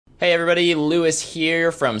Hey everybody, Lewis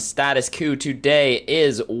here from Status Coup. Today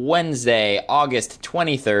is Wednesday, August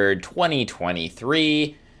 23rd,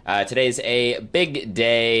 2023. Today's a big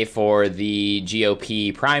day for the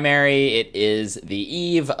GOP primary. It is the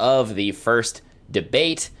eve of the first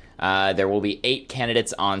debate. There will be 8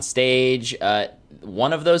 candidates on stage.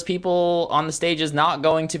 One of those people on the stage is not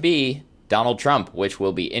going to be Donald Trump, which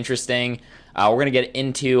will be interesting. We're going to get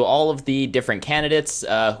into all of the different candidates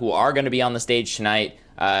who are going to be on the stage tonight.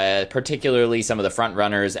 Particularly some of the front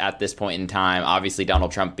runners at this point in time. Obviously,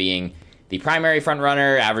 Donald Trump being the primary front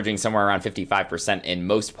runner, averaging somewhere around 55% in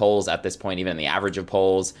most polls at this point, even in the average of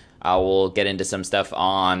polls. We'll get into some stuff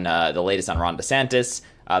on the latest on Ron DeSantis,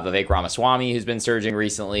 Vivek Ramaswamy, who's been surging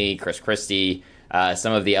recently, Christie,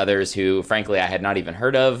 some of the others who, frankly, I had not even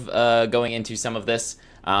heard of going into some of this.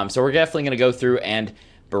 So we're definitely going to go through and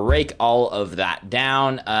break all of that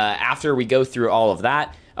down. After we go through all of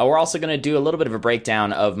that, we're also going to do a little bit of a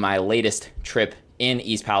breakdown of my latest trip in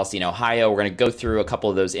East Palestine, Ohio. We're going to go through a couple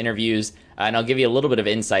of those interviews, and I'll give you a little bit of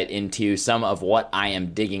insight into some of what I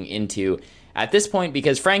am digging into at this point,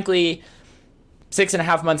 because frankly,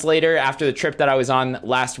 6.5 months later, after the trip that I was on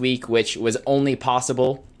last week, which was only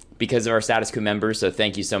possible because of our Status Coup members, so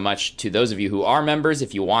thank you so much to those of you who are members.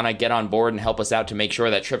 If you want to get on board and help us out to make sure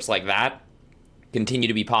that trips like that continue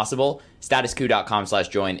to be possible,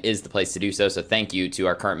 statuscoup.com/join is the place to do so. So thank you to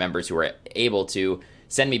our current members who were able to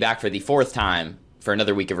send me back for the 4th time for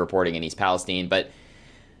another week of reporting in East Palestine. But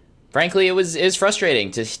frankly, it was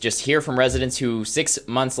frustrating to just hear from residents who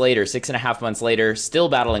 6.5 months later, still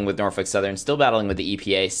battling with Norfolk Southern, still battling with the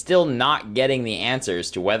EPA, still not getting the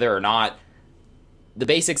answers to whether or not the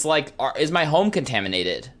basics like, is my home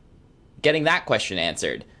contaminated? Getting that question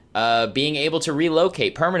answered. Being able to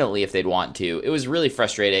relocate permanently if they'd want to. It was really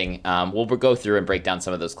frustrating. We'll go through and break down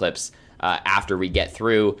some of those clips after we get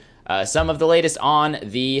through some of the latest on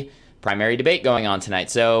the primary debate going on tonight.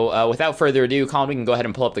 So without further ado, Colin, we can go ahead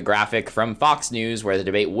and pull up the graphic from Fox News where the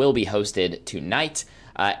debate will be hosted tonight.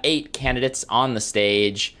 8 candidates on the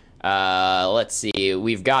stage. Let's see.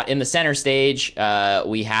 We've got in the center stage,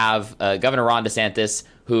 we have Governor Ron DeSantis,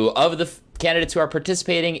 who of the candidates who are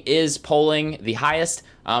participating is polling the highest.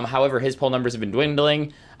 However, his poll numbers have been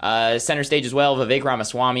dwindling. Center stage as well, Vivek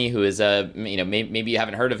Ramaswamy, who is maybe you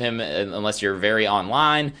haven't heard of him unless you're very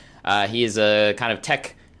online. He is a kind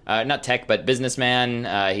of not tech, but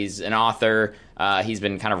businessman. He's an author. He's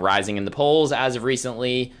been kind of rising in the polls as of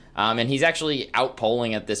recently. And he's actually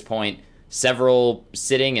out-polling at this point several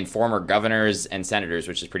sitting and former governors and senators,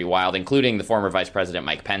 which is pretty wild, including the former Vice President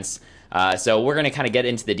Mike Pence. So we're going to kind of get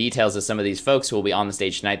into the details of some of these folks who will be on the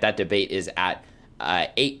stage tonight. That debate is at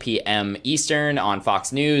 8 p.m. Eastern on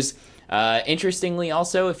Fox News. Interestingly,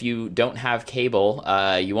 also, if you don't have cable,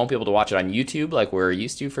 you won't be able to watch it on YouTube like we're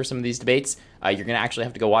used to for some of these debates. You're going to actually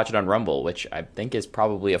have to go watch it on Rumble, which I think is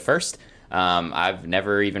probably a first. I've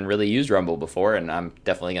never even really used Rumble before, and I'm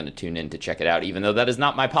definitely going to tune in to check it out, even though that is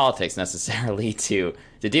not my politics necessarily to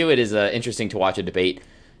do. It is interesting to watch a debate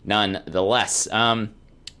nonetheless.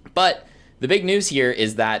 But the big news here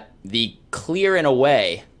is that the clear and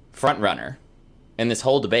away frontrunner in this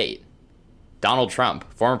whole debate, Donald Trump,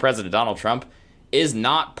 former President Donald Trump, is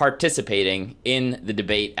not participating in the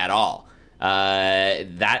debate at all.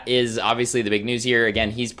 That is obviously the big news here.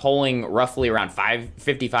 Again, he's polling roughly around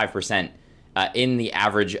 55% in the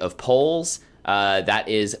average of polls. That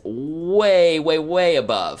is way, way, way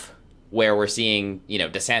above where we're seeing,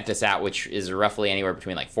 DeSantis at, which is roughly anywhere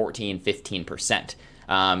between like 15%.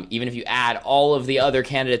 Even if you add all of the other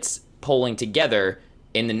candidates polling together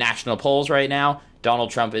in the national polls right now,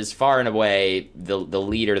 Donald Trump is far and away the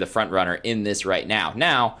leader, the front runner in this right now.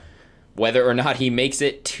 Now, whether or not he makes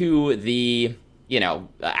it to the,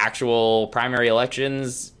 actual primary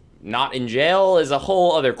elections, not in jail, is a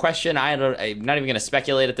whole other question. I'm not even going to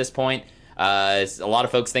speculate at this point. A lot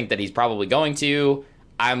of folks think that he's probably going to.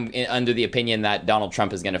 I'm under the opinion that Donald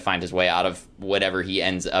Trump is going to find his way out of whatever he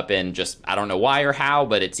ends up in. Just, I don't know why or how,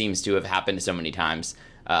 but it seems to have happened so many times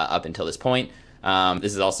up until this point.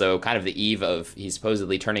 This is also kind of the eve of he's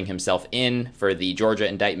supposedly turning himself in for the Georgia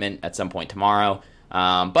indictment at some point tomorrow.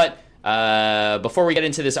 But before we get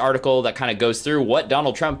into this article that kind of goes through what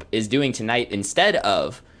Donald Trump is doing tonight instead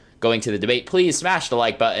of going to the debate, please smash the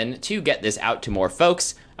like button to get this out to more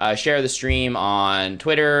folks. Share the stream on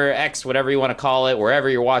Twitter, X, whatever you want to call it, wherever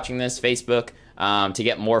you're watching this, Facebook, to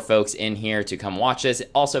get more folks in here to come watch this.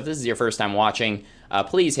 Also, if this is your first time watching,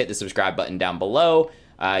 please hit the subscribe button down below.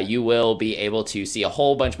 You will be able to see a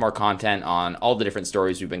whole bunch more content on all the different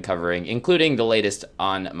stories we've been covering, including the latest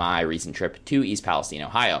on my recent trip to East Palestine,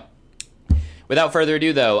 Ohio. Without further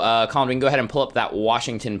ado, though, Colin, we can go ahead and pull up that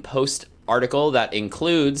Washington Post article that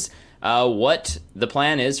includes what the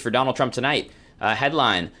plan is for Donald Trump tonight.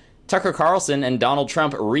 Headline: Tucker Carlson and Donald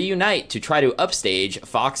Trump reunite to try to upstage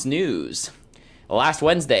Fox News. Last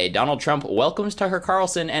Wednesday, Donald Trump welcomes Tucker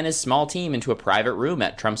Carlson and his small team into a private room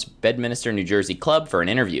at Trump's Bedminster, New Jersey club for an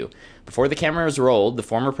interview. Before the cameras rolled, the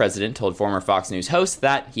former president told former Fox News host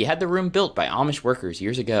that he had the room built by Amish workers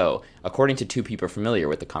years ago, according to two people familiar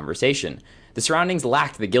with the conversation. The surroundings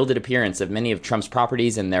lacked the gilded appearance of many of Trump's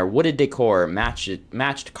properties, and their wooded decor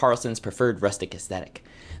matched Carlson's preferred rustic aesthetic.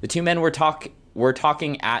 The two men were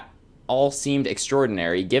talking at all seemed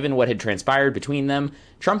extraordinary, given what had transpired between them.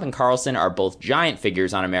 Trump and Carlson are both giant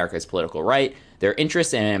figures on America's political right, their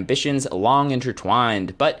interests and ambitions long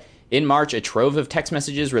intertwined. But in March, a trove of text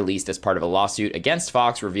messages released as part of a lawsuit against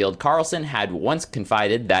Fox revealed Carlson had once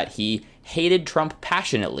confided that he hated Trump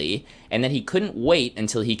passionately and that he couldn't wait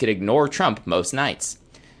until he could ignore Trump most nights.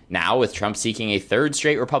 Now, with Trump seeking a third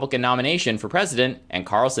straight Republican nomination for president and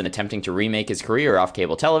Carlson attempting to remake his career off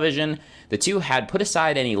cable television, the two had put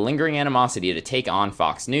aside any lingering animosity to take on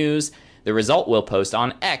Fox News. The result will post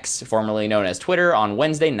on X, formerly known as Twitter, on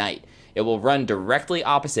Wednesday night. It will run directly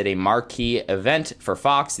opposite a marquee event for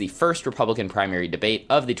Fox, the first Republican primary debate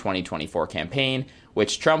of the 2024 campaign,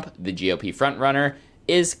 which Trump, the GOP frontrunner,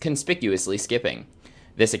 is conspicuously skipping.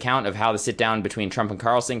 This account of how the sit-down between Trump and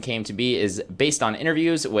Carlson came to be is based on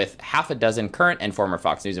interviews with half a dozen current and former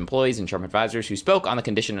Fox News employees and Trump advisors who spoke on the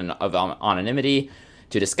condition of anonymity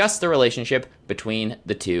to discuss the relationship between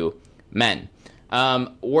the two men.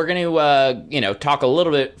 We're going to, talk a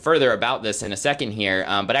little bit further about this in a second here,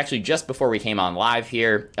 but actually just before we came on live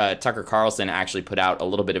here, Tucker Carlson actually put out a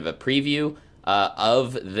little bit of a preview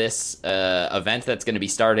of this event that's going to be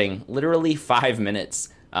starting literally 5 minutes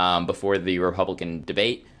before the Republican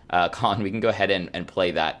debate. Colin, we can go ahead and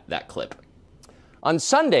play that clip. On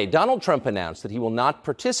Sunday, Donald Trump announced that he will not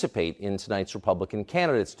participate in tonight's Republican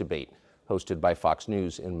candidates debate, hosted by Fox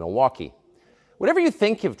News in Milwaukee. Whatever you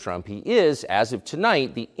think of Trump, he is, as of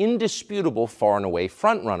tonight, the indisputable far and away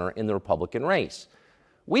frontrunner in the Republican race.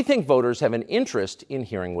 We think voters have an interest in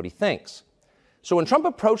hearing what he thinks. So when Trump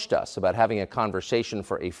approached us about having a conversation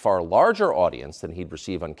for a far larger audience than he'd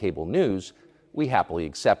receive on cable news, we happily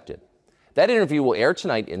accepted. That interview will air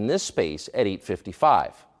tonight in this space at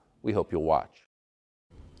 8:55. We hope you'll watch.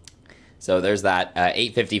 So there's that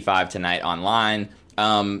 8:55 tonight online.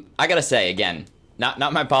 I gotta say, again,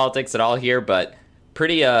 not my politics at all here, but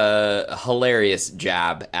pretty hilarious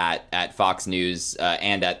jab at Fox News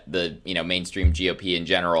and at the mainstream GOP in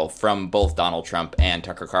general from both Donald Trump and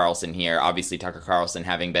Tucker Carlson here. Obviously, Tucker Carlson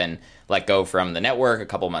having been let go from the network a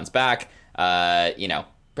couple months back.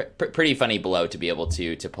 Pretty funny blow to be able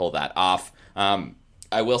to pull that off.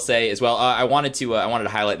 I will say as well, I wanted to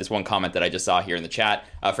highlight this one comment that I just saw here in the chat.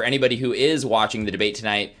 For anybody who is watching the debate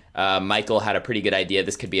tonight, Michael had a pretty good idea.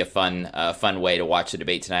 This could be a fun way to watch the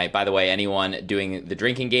debate tonight. By the way, anyone doing the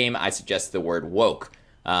drinking game, I suggest the word woke.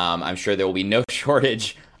 I'm sure there will be no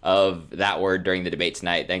shortage of that word during the debate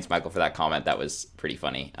tonight. Thanks, Michael, for that comment. That was pretty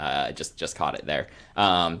funny. Just caught it there.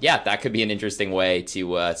 That could be an interesting way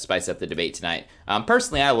to spice up the debate tonight.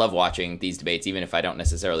 Personally, I love watching these debates, even if I don't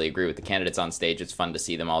necessarily agree with the candidates on stage. It's fun to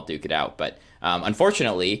see them all duke it out. But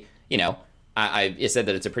unfortunately, I said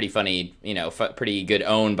that it's a pretty funny, pretty good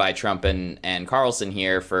own by Trump and Carlson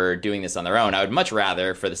here for doing this on their own. I would much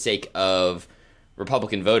rather, for the sake of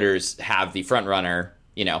Republican voters, have the front runner,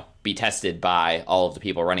 be tested by all of the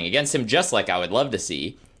people running against him, just like I would love to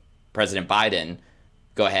see President Biden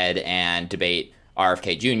go ahead and debate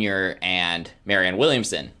RFK Jr. and Marianne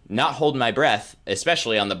Williamson. Not hold my breath,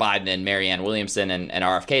 especially on the Biden and Marianne Williamson and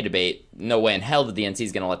RFK debate. No way in hell that the NC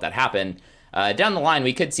is going to let that happen. Down the line,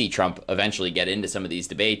 we could see Trump eventually get into some of these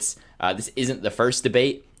debates. This isn't the first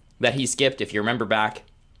debate that he skipped. If you remember back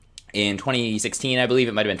in 2016, I believe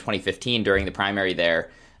it might have been 2015 during the primary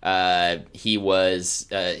there, he was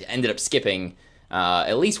ended up skipping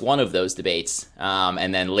at least one of those debates,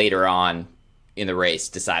 and then later on in the race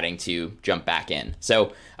deciding to jump back in.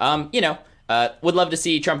 So, would love to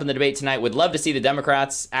see Trump in the debate tonight. Would love to see the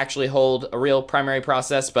Democrats actually hold a real primary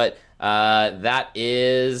process, but that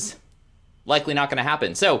is likely not going to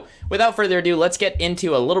happen. So, without further ado, let's get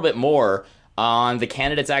into a little bit more on the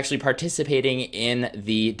candidates actually participating in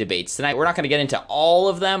the debates tonight. We're not going to get into all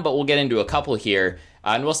of them, but we'll get into a couple here.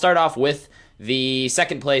 And we'll start off with the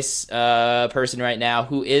second place person right now,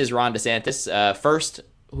 who is Ron DeSantis, first,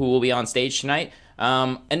 who will be on stage tonight.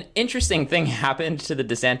 An interesting thing happened to the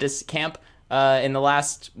DeSantis camp in the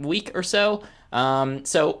last week or so.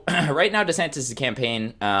 So right now, DeSantis'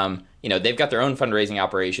 campaign, they've got their own fundraising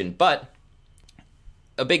operation, but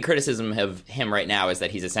a big criticism of him right now is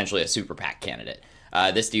that he's essentially a super PAC candidate.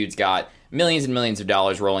 This dude's got millions and millions of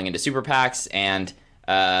dollars rolling into super PACs, and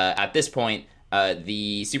at this point,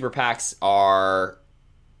 the super PACs are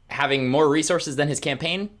having more resources than his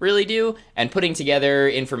campaign really do, and putting together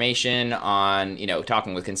information on,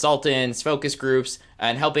 talking with consultants, focus groups,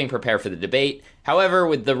 and helping prepare for the debate. However,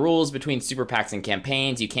 with the rules between super PACs and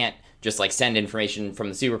campaigns, you can't just send information from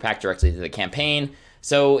the super PAC directly to the campaign.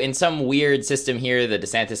 So in some weird system here, the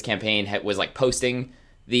DeSantis campaign was posting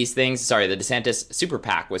these things. Sorry, the DeSantis super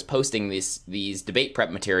PAC was posting these debate prep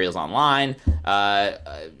materials online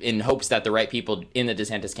in hopes that the right people in the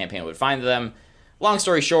DeSantis campaign would find them. Long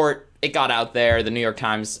story short, it got out there. The New York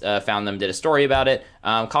Times found them, did a story about it.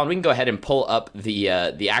 Colin, we can go ahead and pull up the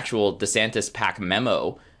actual DeSantis PAC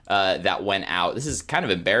memo that went out. This is kind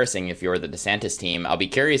of embarrassing if you're the DeSantis team. I'll be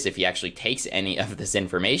curious if he actually takes any of this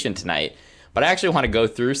information tonight. But I actually want to go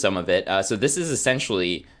through some of it. So this is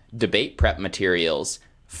essentially debate prep materials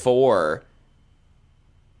for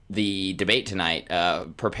the debate tonight,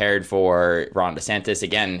 prepared for Ron DeSantis.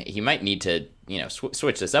 Again, he might need to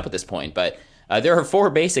switch this up at this point, but there are 4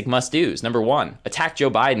 basic must-dos. Number 1, attack Joe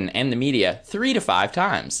Biden and the media 3 to 5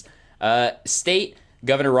 times. State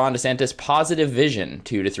Governor Ron DeSantis' positive vision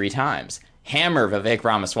 2 to 3 times. Hammer Vivek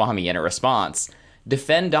Ramaswamy in a response.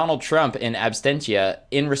 Defend Donald Trump in absentia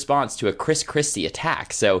in response to a Christie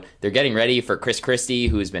attack. So they're getting ready for Christie,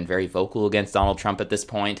 who's been very vocal against Donald Trump at this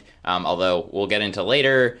point. Although we'll get into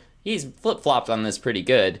later, he's flip-flopped on this pretty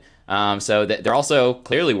good. So they're also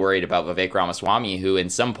clearly worried about Vivek Ramaswamy, who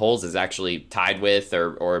in some polls is actually tied with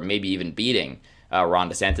or maybe even beating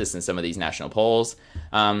Ron DeSantis in some of these national polls.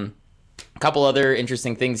 A couple other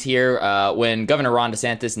interesting things here. When Governor Ron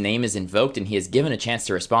DeSantis' name is invoked and he is given a chance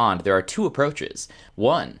to respond, there are 2 approaches.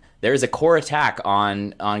 1, there is a core attack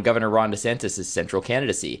on Governor Ron DeSantis' central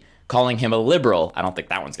candidacy, calling him a liberal. I don't think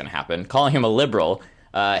that one's going to happen. Calling him a liberal,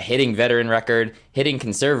 hitting veteran record, hitting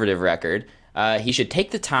conservative record. He should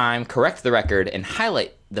take the time, correct the record, and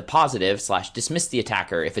highlight the positive / dismiss the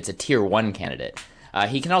attacker if it's a tier 1 candidate.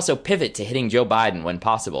 He can also pivot to hitting Joe Biden when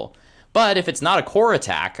possible. But if it's not a core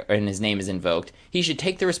attack and his name is invoked, he should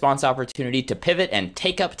take the response opportunity to pivot and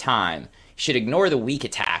take up time. He should ignore the weak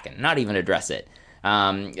attack and not even address it.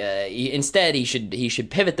 Instead, he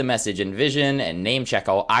should pivot the message and vision and name check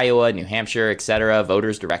all Iowa, New Hampshire, etc.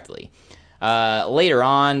 voters directly. Later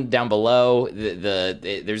on, down below,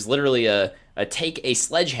 there's literally a take a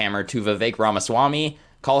sledgehammer to Vivek Ramaswamy,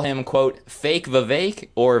 call him, quote, fake Vivek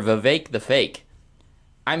or Vivek the fake.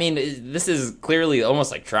 I mean, this is clearly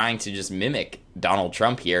almost like trying to just mimic Donald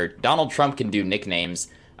Trump here. Donald Trump can do nicknames.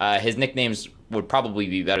 His nicknames would probably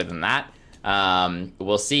be better than that.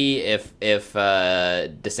 We'll see if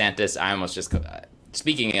DeSantis, I almost just,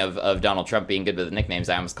 speaking of Donald Trump being good with nicknames,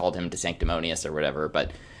 I almost called him DeSanctimonious or whatever,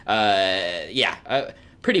 but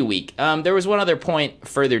pretty weak. There was one other point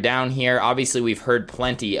further down here. Obviously, we've heard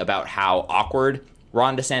plenty about how awkward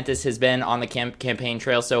Ron DeSantis has been on the campaign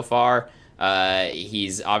trail so far.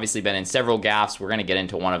 He's obviously been in several gaffes. We're going to get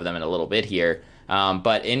into one of them in a little bit here.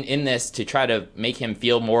 But in this, to try to make him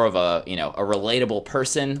feel more of a relatable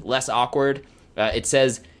person, less awkward, it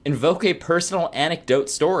says, invoke a personal anecdote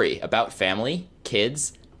story about family,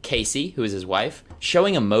 kids, Casey, who is his wife,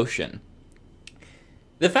 showing emotion.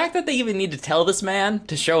 The fact that they even need to tell this man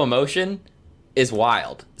to show emotion is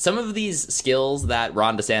wild. Some of these skills that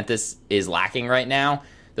Ron DeSantis is lacking right now,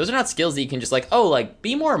 those are not skills that you can just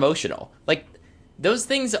be more emotional. Those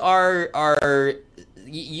things are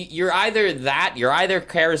you're either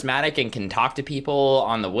charismatic and can talk to people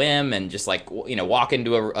on the whim and just walk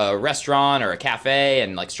into a restaurant or a cafe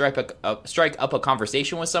and strike up a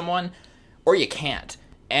conversation with someone, or you can't.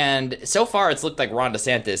 And so far, it's looked like Ron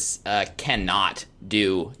DeSantis cannot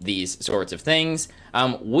do these sorts of things.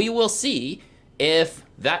 We will see if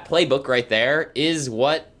that playbook right there is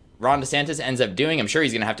what Ron DeSantis ends up doing. I'm sure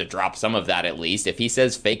he's going to have to drop some of that at least. If he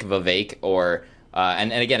says fake Vivek or,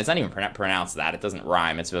 and again, it's not even pronounced that. It doesn't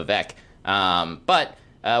rhyme. It's Vivek. But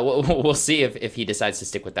we'll see if he decides to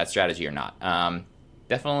stick with that strategy or not.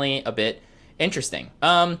 Definitely a bit interesting.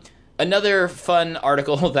 Another fun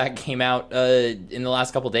article that came out in the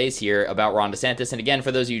last couple days here about Ron DeSantis. And again,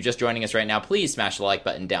 for those of you just joining us right now, please smash the like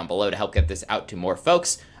button down below to help get this out to more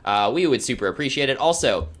folks. We would super appreciate it.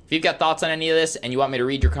 Also, if you've got thoughts on any of this and you want me to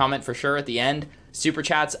read your comment for sure at the end, super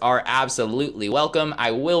chats are absolutely welcome. I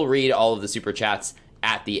will read all of the super chats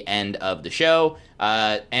at the end of the show.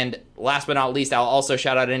 And last but not least, I'll also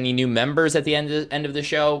shout out any new members at the end of the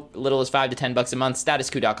show. Little as $5 to $10 a month.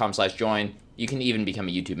 Statuscoup.com/join. You can even become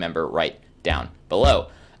a YouTube member right down below.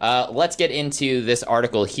 Let's get into this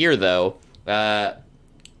article here, though.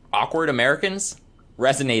 Awkward Americans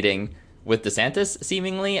resonating with DeSantis,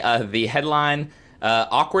 seemingly. The headline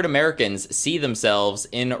awkward Americans see themselves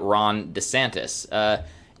in Ron DeSantis.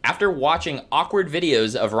 After watching awkward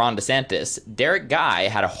videos of Ron DeSantis, Derek Guy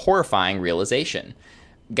had a horrifying realization.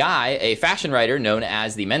 Guy, a fashion writer known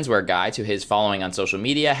as the menswear guy to his following on social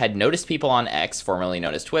media, had noticed people on X, formerly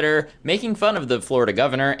known as Twitter, making fun of the Florida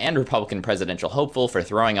governor and Republican presidential hopeful for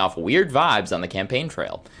throwing off weird vibes on the campaign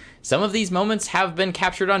trail. Some of these moments have been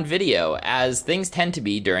captured on video, as things tend to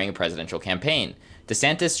be during a presidential campaign.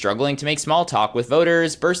 DeSantis struggling to make small talk with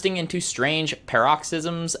voters, bursting into strange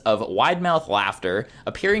paroxysms of wide-mouthed laughter,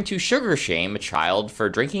 appearing to sugar shame a child for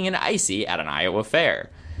drinking an icy at an Iowa fair.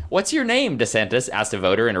 "What's your name?" DeSantis asked a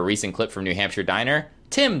voter in a recent clip from New Hampshire diner.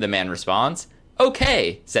 "Tim," the man responds.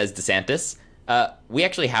 "Okay," says DeSantis. We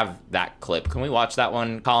actually have that clip. Can we watch that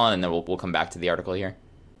one, Colin, and then we'll come back to the article here?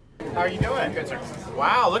 How are you doing? Good, sir.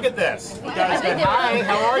 Wow, look at this. You guys good. Hi,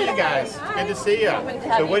 how are you guys? Good to see you.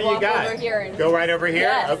 So what do you got? Go right over here?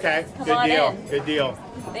 Yes. Okay, good deal. Good deal.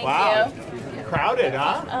 Thank Wow. Crowded,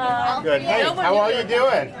 huh? Good. Hey, how are you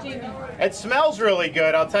doing? It smells really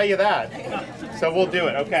good, I'll tell you that. So we'll do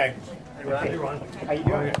it, okay. How you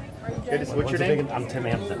doing? Good to see. What's your name? I'm Tim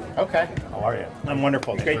Hampton. Okay. How are you? I'm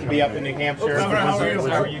wonderful. It's great to be up in New Hampshire. How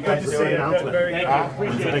are you guys doing?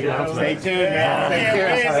 Stay tuned, man.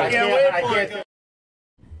 Stay tuned. I can't.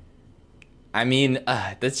 I mean,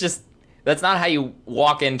 that's not how you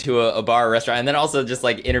walk into a bar or restaurant. And then also just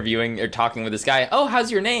like interviewing or talking with this guy. "Oh,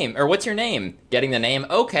 how's your name?" Or "What's your name?" Getting the name.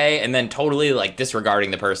 "Okay." And then totally like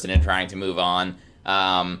disregarding the person and trying to move on.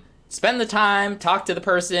 Spend the time, talk to the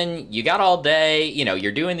person. You got all day. You know,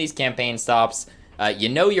 you're doing these campaign stops. You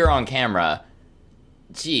know you're on camera.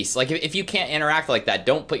 Jeez, like if you can't interact like that,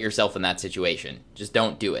 don't put yourself in that situation. Just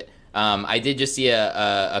don't do it. I did just see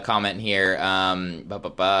a comment here.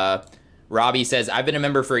 Robbie says, "I've been a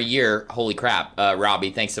member for a year." Holy crap.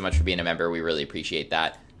 Robbie, thanks so much for being a member. We really appreciate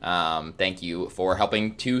that. Thank you for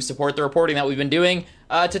helping to support the reporting that we've been doing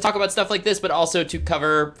to talk about stuff like this, but also to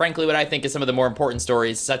cover, frankly, what I think is some of the more important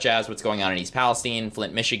stories, such as what's going on in East Palestine,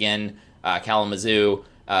 Flint, Michigan, Kalamazoo,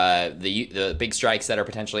 the big strikes that are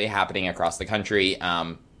potentially happening across the country.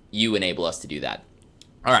 You enable us to do that.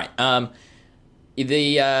 All right. We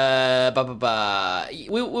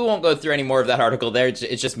won't go through any more of that article there.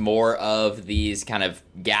 It's just more of these kind of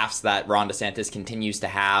gaffes that Ron DeSantis continues to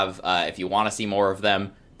have. If you want to see more of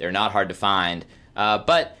them, they're not hard to find.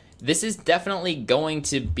 But this is definitely going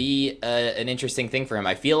to be an interesting thing for him.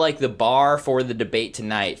 I feel like the bar for the debate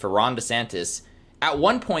tonight for Ron DeSantis at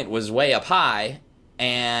one point was way up high.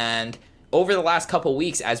 And over the last couple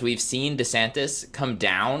weeks, as we've seen DeSantis come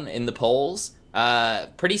down in the polls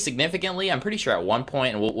pretty significantly, I'm pretty sure at one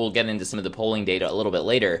point, and we'll get into some of the polling data a little bit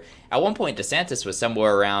later, at one point DeSantis was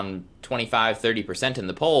somewhere around 25-30% in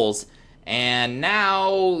the polls, and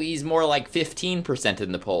now he's more like 15%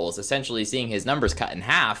 in the polls, essentially seeing his numbers cut in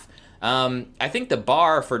half. I think the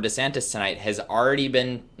bar for DeSantis tonight has already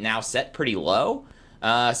been now set pretty low.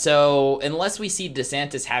 So unless we see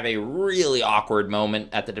DeSantis have a really awkward moment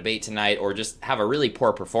at the debate tonight or just have a really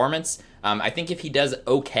poor performance, I think if he does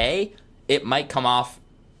okay, it might come off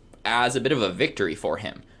as a bit of a victory for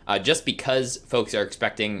him, just because folks are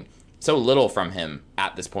expecting so little from him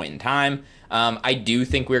at this point in time. I do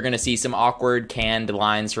think we're going to see some awkward canned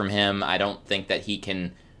lines from him. I don't think that he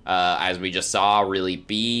can, as we just saw, really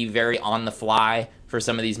be very on the fly for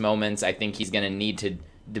some of these moments. I think he's going to need to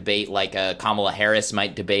debate like Kamala Harris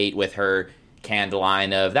might debate with her canned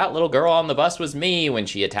line of "that little girl on the bus was me" when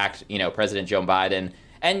she attacked, President Joe Biden.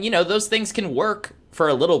 And, those things can work for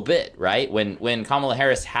a little bit, right? When Kamala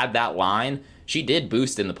Harris had that line, she did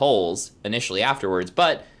boost in the polls initially afterwards,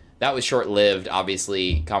 but that was short-lived.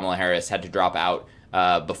 Obviously, Kamala Harris had to drop out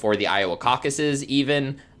before the Iowa caucuses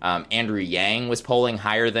even. Andrew Yang was polling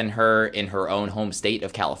higher than her in her own home state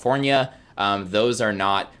of California. Those are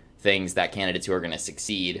not things that candidates who are going to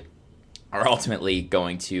succeed are ultimately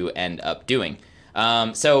going to end up doing.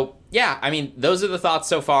 So, yeah, I mean, those are the thoughts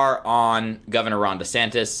so far on Governor Ron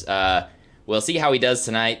DeSantis. We'll see how he does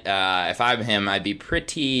tonight. If I'm him, I'd be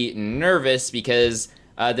pretty nervous because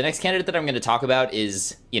the next candidate that I'm going to talk about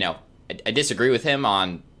is, I disagree with him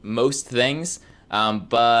on most things,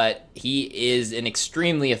 but he is an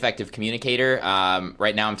extremely effective communicator.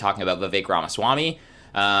 Right now I'm talking about Vivek Ramaswamy.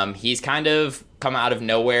 He's kind of come out of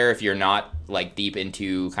nowhere if you're not like deep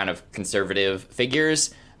into kind of conservative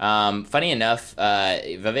figures. Funny enough,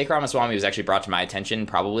 Vivek Ramaswamy was actually brought to my attention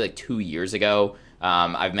probably like 2 years ago.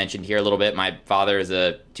 I've mentioned here a little bit, my father is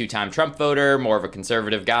a 2-time Trump voter, more of a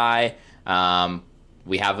conservative guy.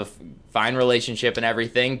 We have a fine relationship and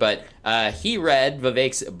everything, but he read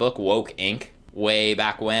Vivek's book Woke Inc. way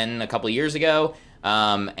back when, a couple years ago.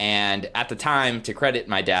 And at the time, to credit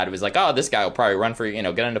my dad, it was like, oh, this guy will probably run for,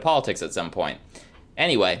 get into politics at some point.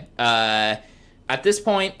 Anyway, at this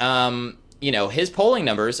point, his polling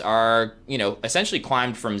numbers are, essentially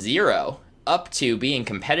climbed from 0 up to being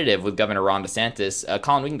competitive with Governor Ron DeSantis.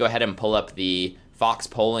 Colin, we can go ahead and pull up the Fox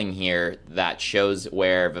polling here that shows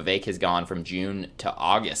where Vivek has gone from June to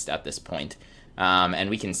August at this point. And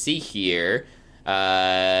we can see here,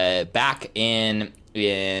 back in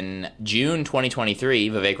June 2023,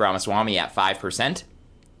 Vivek Ramaswamy at 5%,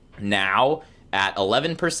 now at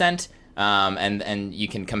 11%. And you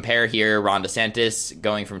can compare here Ron DeSantis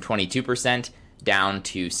going from 22% down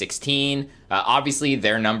to 16%. Obviously,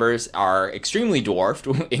 their numbers are extremely dwarfed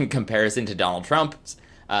in comparison to Donald Trump's.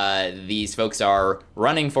 These folks are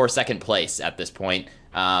running for second place at this point.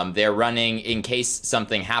 They're running in case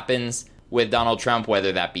something happens with Donald Trump,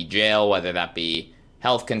 whether that be jail, whether that be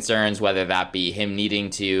health concerns, whether that be him needing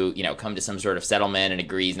to, come to some sort of settlement and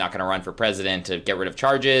agree he's not going to run for president to get rid of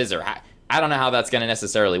charges, or I don't know how that's going to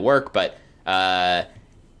necessarily work, but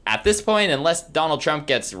at this point, unless Donald Trump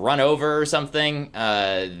gets run over or something,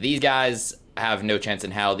 these guys have no chance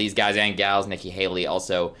in hell. These guys and gals, Nikki Haley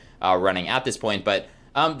also running at this point, but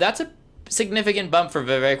that's a significant bump for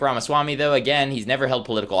Vivek Ramaswamy, though. Again, he's never held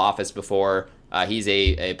political office before. He's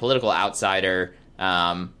a political outsider.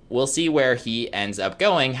 We'll see where he ends up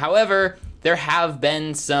going. However, there have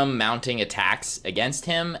been some mounting attacks against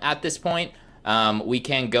him at this point. We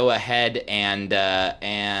can go ahead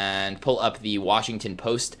and pull up the Washington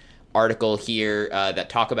Post article here that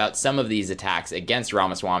talk about some of these attacks against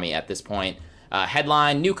Ramaswamy at this point.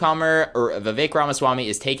 Headline, newcomer Vivek Ramaswamy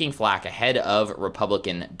is taking flack ahead of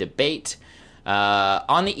Republican debate.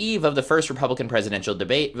 On the eve of the first Republican presidential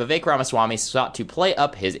debate, Vivek Ramaswamy sought to play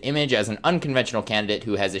up his image as an unconventional candidate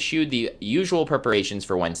who has eschewed the usual preparations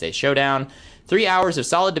for Wednesday's showdown. 3 hours of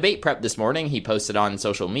solid debate prep this morning, he posted on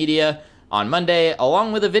social media on Monday,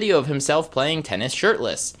 along with a video of himself playing tennis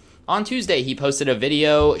shirtless. On Tuesday, he posted a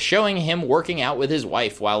video showing him working out with his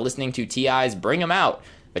wife while listening to T.I.'s Bring 'Em Out.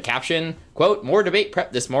 The caption, quote, more debate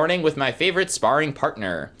prep this morning with my favorite sparring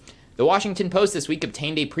partner. The Washington Post this week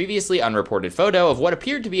obtained a previously unreported photo of what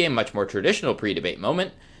appeared to be a much more traditional pre-debate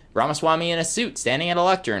moment. Ramaswamy in a suit standing at a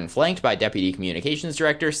lectern, flanked by Deputy Communications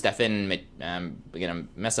Director Stefan, I'm going to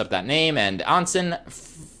mess up that name, and Anson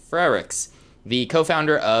Frericks, the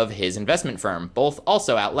co-founder of his investment firm, both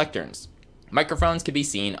also at lecterns. Microphones could be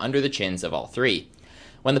seen under the chins of all three.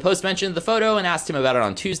 When the Post mentioned the photo and asked him about it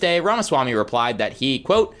on Tuesday, Ramaswamy replied that he,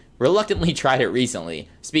 quote, reluctantly tried it recently,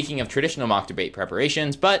 speaking of traditional mock debate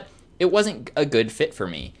preparations, but it wasn't a good fit for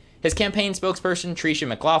me. His campaign spokesperson, Tricia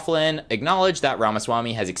McLaughlin, acknowledged that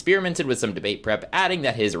Ramaswamy has experimented with some debate prep, adding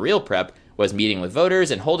that his real prep was meeting with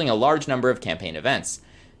voters and holding a large number of campaign events.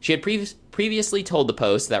 She had previously told the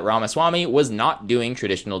Post that Ramaswamy was not doing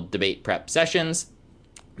traditional debate prep sessions.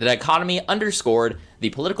 The dichotomy underscored the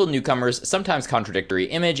political newcomer's sometimes contradictory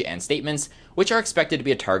image and statements, which are expected to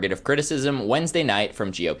be a target of criticism Wednesday night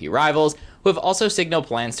from GOP rivals, who have also signaled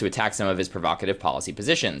plans to attack some of his provocative policy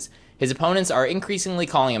positions. His opponents are increasingly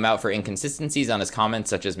calling him out for inconsistencies on his comments,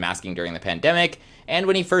 such as masking during the pandemic, and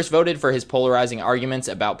when he first voted for his polarizing arguments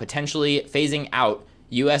about potentially phasing out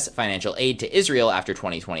U.S. financial aid to Israel after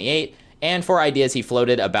 2028, and for ideas he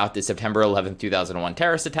floated about the September 11, 2001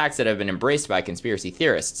 terrorist attacks that have been embraced by conspiracy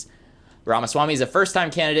theorists. Ramaswamy is a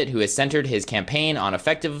first-time candidate who has centered his campaign on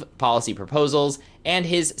effective policy proposals and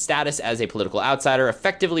his status as a political outsider,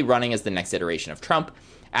 effectively running as the next iteration of Trump.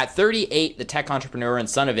 At 38, the tech entrepreneur and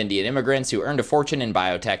son of Indian immigrants who earned a fortune in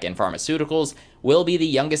biotech and pharmaceuticals will be the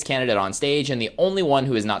youngest candidate on stage and the only one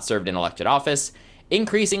who has not served in elected office.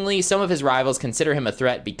 Increasingly, some of his rivals consider him a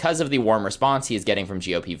threat because of the warm response he is getting from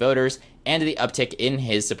GOP voters and the uptick in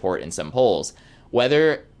his support in some polls.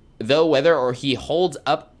 Whether or he holds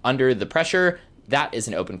up under the pressure, that is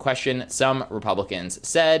an open question, some Republicans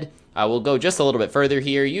said. We'll go just a little bit further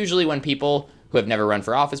here. Usually when people who have never run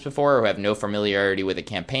for office before or who have no familiarity with a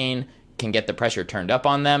campaign can get the pressure turned up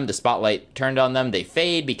on them, the spotlight turned on them, they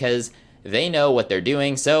fade because they know what they're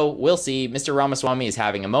doing. So we'll see. Mr. Ramaswamy is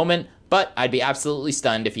having a moment, but I'd be absolutely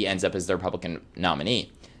stunned if he ends up as the Republican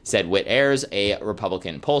nominee, said Whit Ayers, a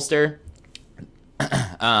Republican pollster.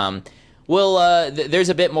 There's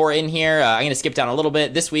a bit more in here. I'm going to skip down a little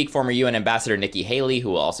bit. This week, former UN Ambassador Nikki Haley,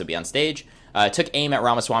 who will also be on stage, took aim at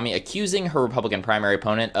Ramaswamy, accusing her Republican primary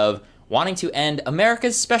opponent of wanting to end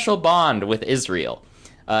America's special bond with Israel.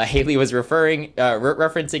 Haley was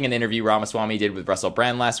referencing an interview Ramaswamy did with Russell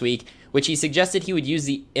Brand last week, which he suggested he would use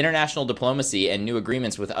the international diplomacy and new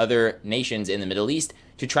agreements with other nations in the Middle East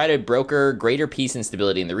to try to broker greater peace and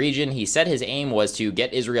stability in the region. He said his aim was to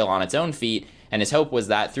get Israel on its own feet, and his hope was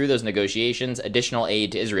that through those negotiations, additional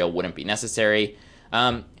aid to Israel wouldn't be necessary.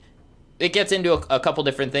 It gets into a couple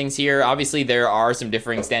different things here. Obviously, there are some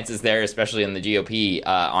differing stances there, especially in the GOP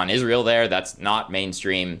on Israel there. That's not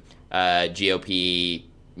mainstream GOP,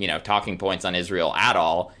 talking points on Israel at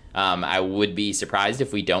all. I would be surprised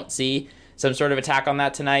if we don't see some sort of attack on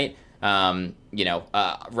that tonight.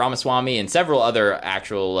 Ramaswamy and several other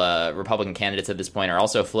actual Republican candidates at this point are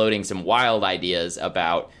also floating some wild ideas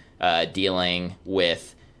about dealing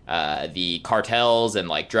with the cartels and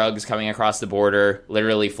like drugs coming across the border,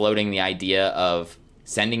 literally floating the idea of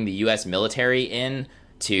sending the U.S. military in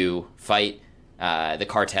to fight the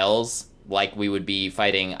cartels like we would be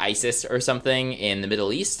fighting ISIS or something in the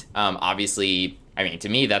Middle East. Obviously, I mean, to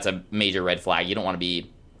me, that's a major red flag. You don't want to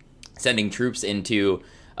be sending troops into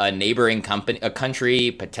a neighboring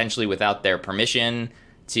country, potentially without their permission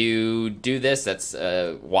to do this. That's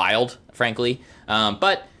wild, frankly.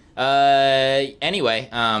 But anyway,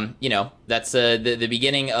 that's the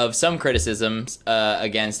beginning of some criticisms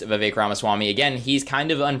against Vivek Ramaswamy. Again, he's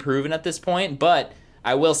kind of unproven at this point, but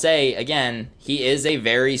I will say, again, he is a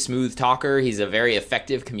very smooth talker. He's a very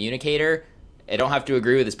effective communicator. I don't have to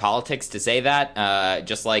agree with his politics to say that.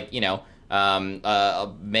 Just like,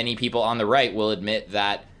 many people on the right will admit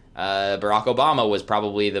that Barack Obama was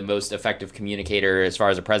probably the most effective communicator as far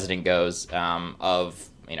as a president goes of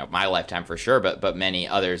my lifetime for sure, but many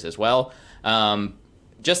others as well.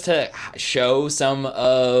 Just to show some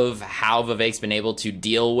of how Vivek's been able to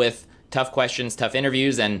deal with tough questions, tough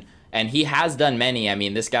interviews, and he has done many. I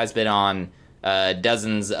mean, this guy's been on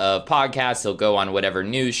dozens of podcasts. He'll go on whatever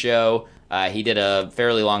news show. He did a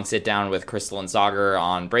fairly long sit down with Crystal and Sagar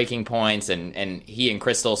on Breaking Points, and he and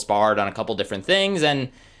Crystal sparred on a couple different things. And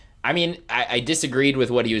I mean, I disagreed with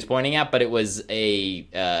what he was pointing at, but it was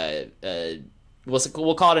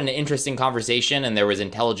we'll call it an interesting conversation, and there was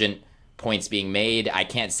intelligent points being made. I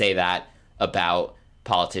can't say that about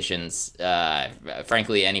politicians,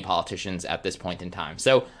 frankly, any politicians at this point in time.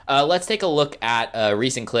 So let's take a look at a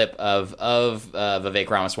recent clip of Vivek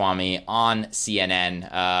Ramaswamy on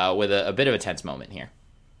CNN with a bit of a tense moment here.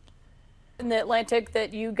 In the Atlantic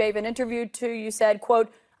that you gave an interview to, you said,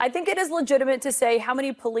 quote, "I think it is legitimate to say how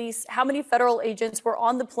many federal agents were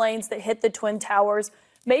on the planes that hit the Twin Towers.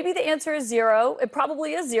 Maybe the answer is zero. It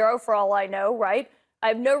probably is zero for all I know, right? I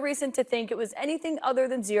have no reason to think it was anything other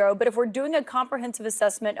than zero. But if we're doing a comprehensive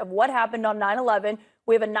assessment of what happened on 9/11,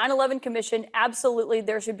 we have a 9/11 commission. Absolutely,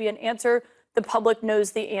 there should be an answer the public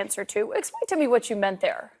knows the answer to." Explain to me what you meant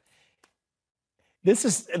there. This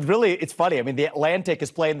is really, it's funny. I mean, the Atlantic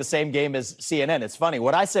is playing the same game as CNN. It's funny.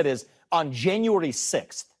 What I said is on January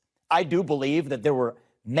 6th, I do believe that there were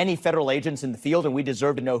many federal agents in the field and we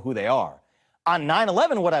deserve to know who they are. On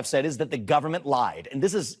 9/11, what I've said is that the government lied. And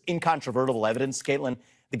this is incontrovertible evidence, Caitlin.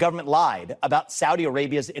 The government lied about Saudi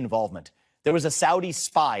Arabia's involvement. There was a Saudi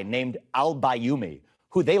spy named al-Bayoumi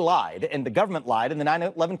who they lied, and the government lied, and the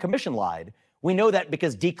 9/11 Commission lied. We know that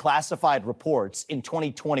because declassified reports in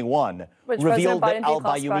 2021 revealed that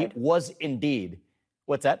al-Bayoumi was indeed.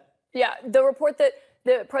 What's that? Yeah, the report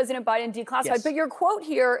that President Biden declassified. Yes. But your quote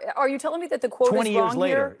here, are you telling me that the quote is wrong 20 years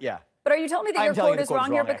later, here? Yeah. But are you telling me that your quote is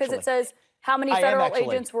wrong here because it says how many federal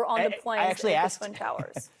agents were on the planes at the Twin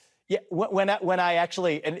Towers? Yeah, when I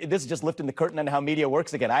actually, and this is just lifting the curtain on how media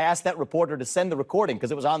works again, I asked that reporter to send the recording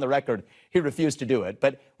because it was on the record. He refused to do it.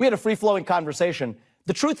 But we had a free-flowing conversation.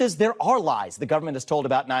 The truth is there are lies the government has told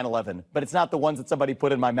about 9/11, but it's not the ones that somebody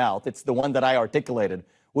put in my mouth. It's the one that I articulated,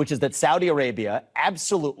 which is that Saudi Arabia,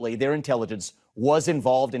 absolutely, their intelligence was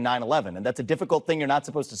involved in 9/11. And that's a difficult thing you're not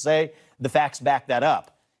supposed to say. The facts back that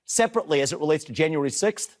up. Separately, as it relates to January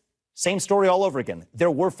 6th, same story all over again. There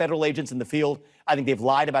were federal agents in the field. I think they've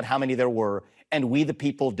lied about how many there were. And we, the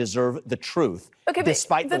people, deserve the truth,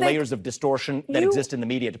 despite the layers of distortion that exist in the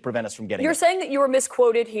media to prevent us from getting it. You're saying that you were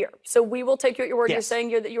misquoted here. So we will take you at your word. Yes. You're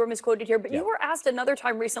saying that you were misquoted here. But you were asked another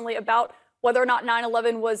time recently about whether or not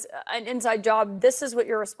 9/11 was an inside job. This is what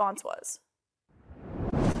your response was.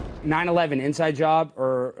 9/11 inside job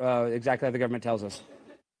or exactly how the government tells us?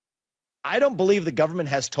 I don't believe the government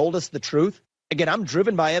has told us the truth. Again, I'm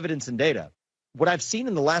driven by evidence and data. What I've seen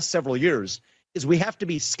in the last several years is we have to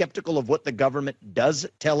be skeptical of what the government does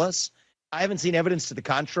tell us. I haven't seen evidence to the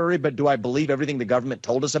contrary, but do I believe everything the government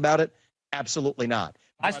told us about it? Absolutely not.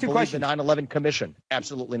 That's two questions. The 9/11 Commission?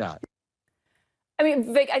 Absolutely not. I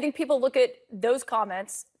mean, Vic, I think people look at those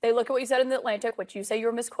comments. They look at what you said in the Atlantic, which you say you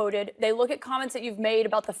were misquoted. They look at comments that you've made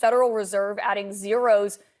about the Federal Reserve adding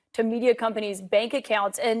zeros to media companies' bank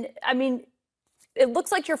accounts. And I mean, it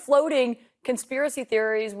looks like you're floating conspiracy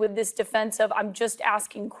theories with this defense of I'm just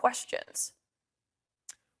asking questions.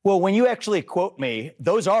 Well, when you actually quote me,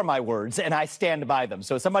 those are my words, and I stand by them.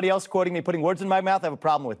 So somebody else quoting me, putting words in my mouth, I have a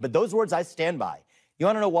problem with. But those words I stand by. You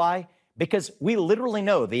want to know why? Because we literally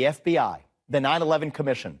know the FBI, the 9/11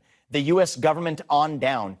 Commission, the U.S. government on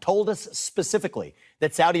down told us specifically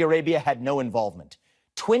that Saudi Arabia had no involvement.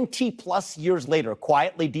 20 plus years later,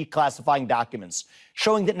 quietly declassifying documents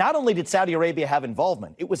showing that not only did Saudi Arabia have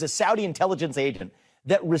involvement, it was a Saudi intelligence agent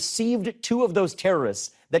that received two of those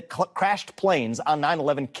terrorists that crashed planes on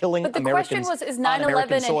 9/11, killing Americans. But the question was, is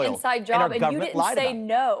 9/11 an inside job? And you didn't say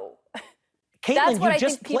no. Caitlin, that's what I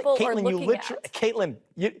think people are looking at. Caitlin,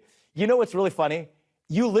 you know what's really funny?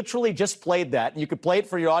 You literally just played that, and you could play it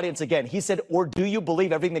for your audience again. He said, or do you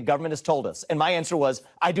believe everything the government has told us? And my answer was,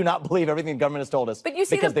 I do not believe everything the government has told us, but you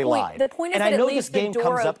see because they lied. The point is and that I know it leaves this game the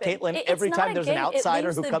door comes open. up, Caitlin, every time there's an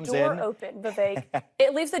outsider who comes in. It leaves the door open, Vivek.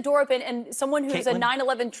 It leaves the door open, and someone who's Caitlin, a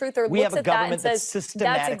 9/11 truther looks at that and says,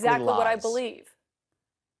 that's exactly what I believe.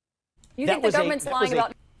 You think the government's lying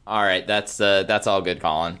about... All right, that's all good,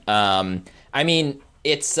 Colin. I mean,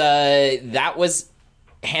 it's that was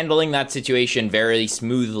handling that situation very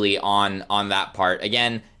smoothly on that part.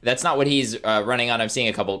 Again, that's not what he's running on. I'm seeing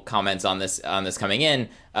a couple comments on this coming in.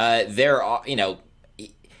 There are,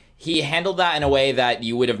 he handled that in a way that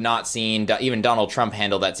you would have not seen even Donald Trump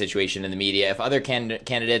handle that situation in the media. If other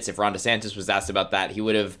candidates, if Ron DeSantis was asked about that, he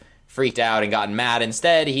would have freaked out and gotten mad.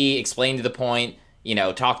 Instead, he explained the point,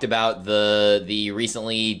 talked about the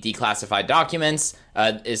recently declassified documents.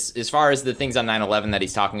 As far as the things on 9/11 that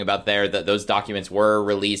he's talking about there, that those documents were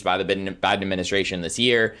released by the Biden administration this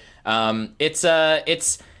year.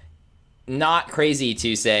 It's not crazy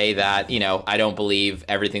to say that, I don't believe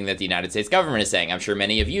everything that the United States government is saying. I'm sure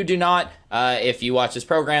many of you do not. If you watch this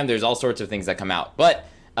program, there's all sorts of things that come out. But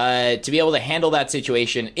to be able to handle that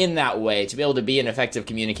situation in that way, to be able to be an effective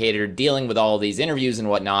communicator, dealing with all of these interviews and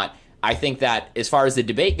whatnot, I think that as far as the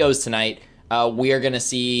debate goes tonight, we are going to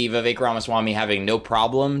see Vivek Ramaswamy having no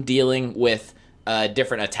problem dealing with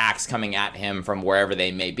different attacks coming at him from wherever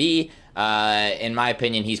they may be. In my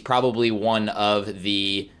opinion, he's probably one of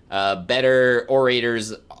the better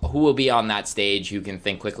orators who will be on that stage, who can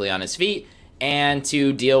think quickly on his feet and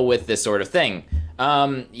to deal with this sort of thing.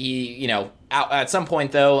 At some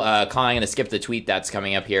point, though, Colin, I'm going to skip the tweet that's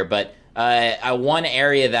coming up here, but one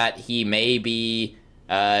area that he may be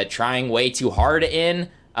trying way too hard in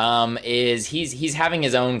is he's having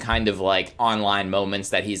his own kind of like online moments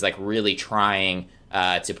that he's like really trying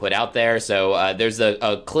to put out there. So there's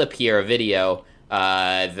a clip here, a video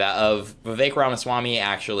of Vivek Ramaswamy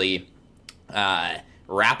actually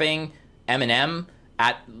rapping Eminem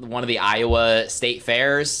at one of the Iowa state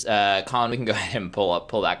fairs. Colin, we can go ahead and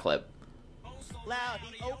pull that clip. Loud,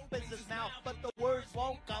 he opens his mouth, but the words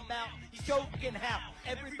won't come out. He's joking how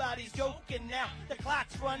everybody's joking now. The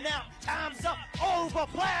clock's run out, time's up, over,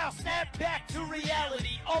 plow, snap back to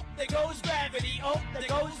reality. Oh, there goes gravity, oh, there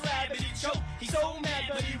goes gravity. Choke, he's so mad,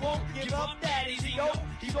 but he won't give up that easy. Oh,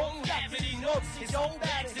 he won't back, but he knows his own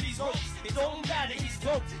bad that he's hopes. His own bad that he's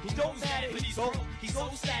broke. He knows that but he's broke. He's so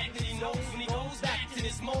sad that he knows when he goes back to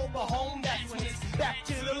his mobile home. That's when it's back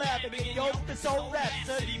to the lab and begin open soul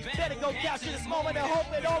rhapsody. Better go capture this moment and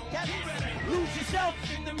hope it don't catch you. Lose yourself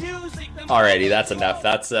in the music. Alrighty, that's enough.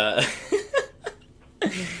 That's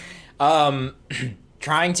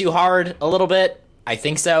trying too hard a little bit. I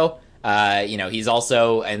think so. He's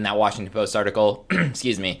also in that Washington Post article,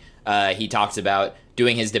 excuse me, he talks about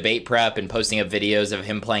doing his debate prep and posting up videos of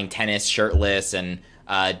him playing tennis shirtless and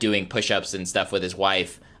doing push-ups and stuff with his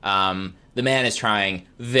wife. The man is trying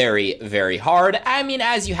very, very hard. I mean,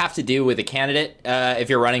 as you have to do with a candidate if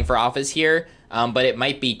you're running for office here, but it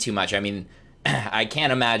might be too much. I mean, I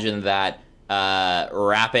can't imagine that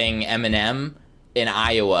rapping Eminem in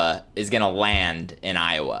Iowa is going to land in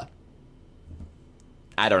Iowa.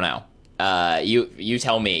 I don't know. You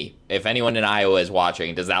tell me. If anyone in Iowa is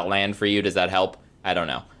watching, does that land for you? Does that help? I don't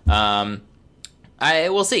know.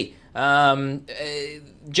 We'll see.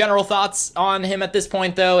 General thoughts on him at this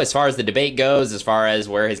point, though, as far as the debate goes, as far as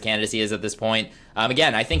where his candidacy is at this point.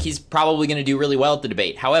 Again, I think he's probably going to do really well at the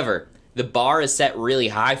debate. However, the bar is set really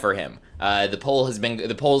high for him. The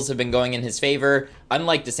polls have been going in his favor.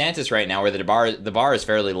 Unlike DeSantis right now, where the bar is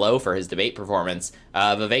fairly low for his debate performance,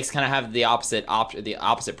 Vivek's kind of have the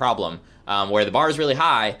opposite problem, where the bar is really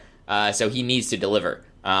high, so he needs to deliver.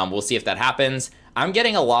 We'll see if that happens. I'm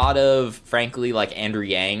getting a lot of, frankly, like Andrew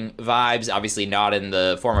Yang vibes, obviously not in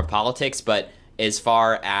the form of politics, but as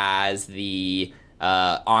far as the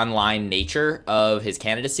online nature of his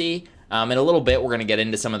candidacy. In a little bit, we're going to get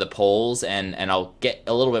into some of the polls, and I'll get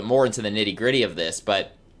a little bit more into the nitty-gritty of this,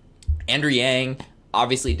 but Andrew Yang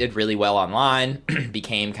obviously did really well online,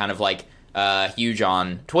 became kind of like huge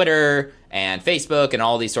on Twitter and Facebook and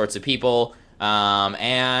all these sorts of people,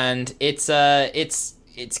 and it's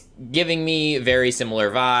giving me very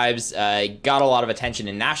similar vibes. Got a lot of attention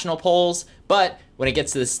in national polls, but when it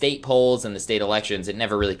gets to the state polls and the state elections, it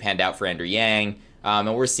never really panned out for Andrew Yang,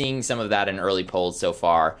 and we're seeing some of that in early polls so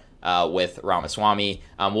far with Ramaswamy.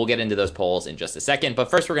 We'll get into those polls in just a second, but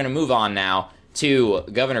first we're going to move on now to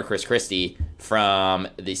Governor Chris Christie from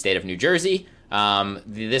the state of New Jersey.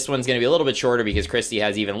 This one's going to be a little bit shorter because Christie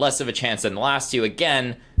has even less of a chance than the last two.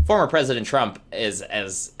 Again, former President Trump is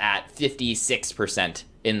at 56%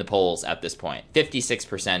 in the polls at this point.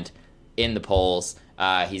 56% in the polls.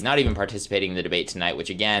 He's not even participating in the debate tonight, which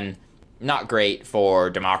again, not great for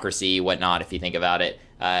democracy, whatnot, if you think about it.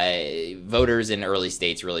 Voters in early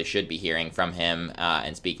states really should be hearing from him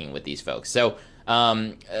and speaking with these folks. So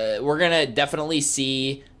we're going to definitely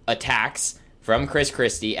see attacks from Chris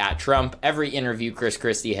Christie at Trump. Every interview Chris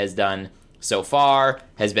Christie has done so far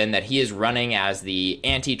has been that he is running as the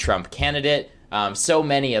anti-Trump candidate. So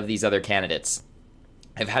many of these other candidates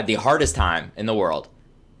have had the hardest time in the world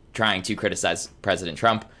trying to criticize President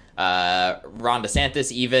Trump. Ron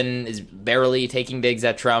DeSantis even is barely taking digs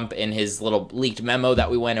at Trump in his little leaked memo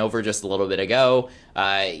that we went over just a little bit ago.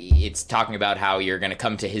 It's talking about how you're going to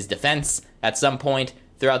come to his defense at some point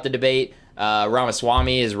throughout the debate.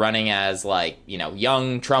 Ramaswamy is running as, like,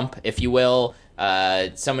 young Trump, if you will.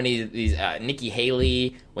 So many of these, Nikki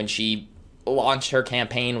Haley, when she launched her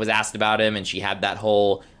campaign, was asked about him, and she had that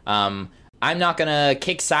whole, I'm not going to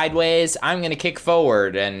kick sideways, I'm going to kick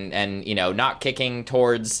forward, and not kicking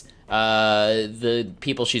towards the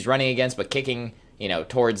people she's running against, but kicking,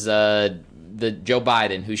 towards the Joe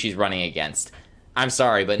Biden, who she's running against. I'm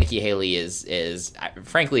sorry, but Nikki Haley is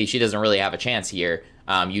frankly, she doesn't really have a chance here.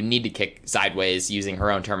 You need to kick sideways, using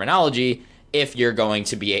her own terminology, if you're going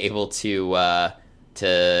to be able to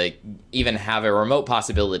even have a remote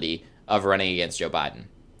possibility of running against Joe Biden.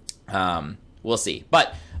 We'll see.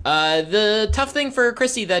 But the tough thing for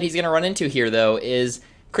Christie that he's going to run into here, though, is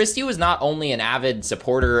Christie was not only an avid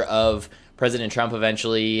supporter of President Trump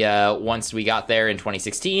eventually once we got there in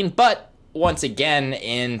 2016, but once again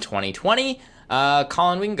in 2020.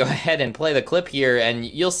 Colin, we can go ahead and play the clip here, and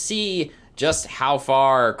you'll see just how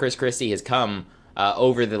far Chris Christie has come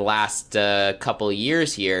over the last couple of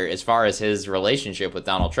years here as far as his relationship with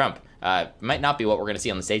Donald Trump. Might not be what we're going to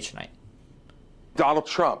see on the stage tonight. Donald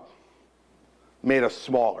Trump made us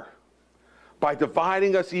smaller by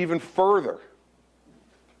dividing us even further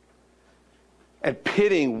and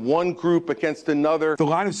pitting one group against another. The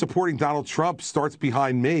line of supporting Donald Trump starts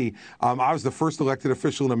behind me. I was the first elected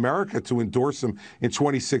official in America to endorse him in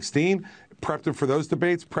 2016, prepped him for those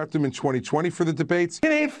debates, prepped him in 2020 for the debates.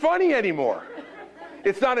 It ain't funny anymore.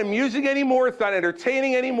 It's not amusing anymore. It's not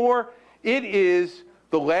entertaining anymore. It is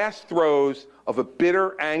the last throes of a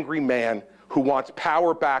bitter, angry man who wants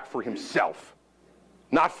power back for himself,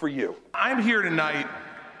 not for you. I'm here tonight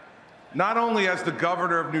not only as the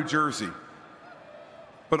governor of New Jersey,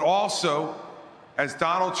 but also as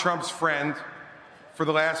Donald Trump's friend for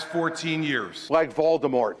the last 14 years. Like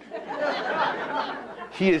Voldemort.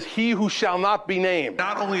 He is he who shall not be named.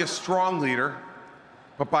 Not only a strong leader,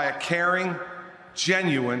 but by a caring,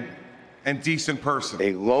 genuine, and decent person.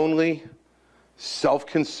 A lonely,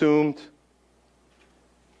 self-consumed,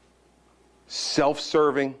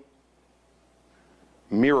 self-serving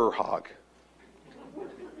mirror hog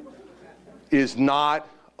is not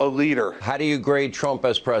a leader. How do you grade Trump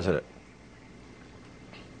as president?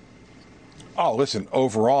 Oh, listen,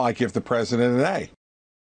 overall, I give the president an A.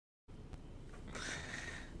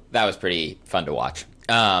 That was pretty fun to watch.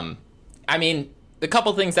 I mean, the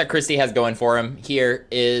couple things that Christie has going for him here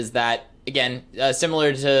is that, again,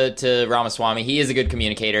 similar to Ramaswamy, he is a good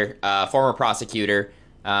communicator, former prosecutor.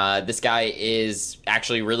 This guy is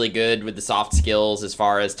actually really good with the soft skills as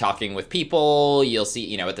far as talking with people. You'll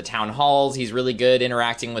see, at the town halls, he's really good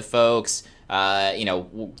interacting with folks,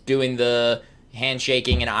 doing the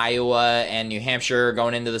handshaking in Iowa and New Hampshire,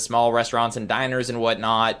 going into the small restaurants and diners and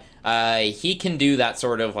whatnot. He can do that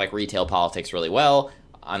sort of like retail politics really well,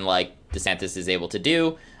 unlike DeSantis is able to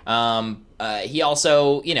do. He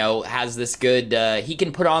also, has this good, he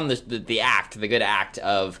can put on the good act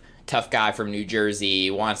of tough guy from New Jersey,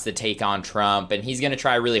 wants to take on Trump, and he's going to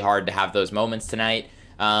try really hard to have those moments tonight.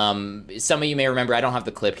 Some of you may remember, I don't have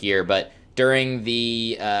the clip here, but during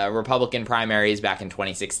the Republican primaries back in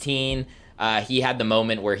 2016. He had the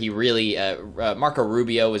moment where he really, Marco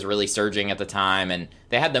Rubio was really surging at the time, and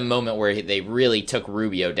they had the moment where they really took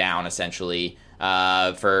Rubio down, essentially,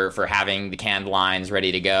 for having the canned lines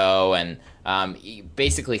ready to go, and he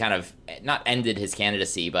basically kind of not ended his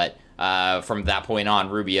candidacy, but from that point on,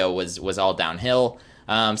 Rubio was all downhill.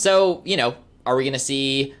 So, are we going to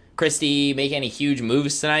see Christie make any huge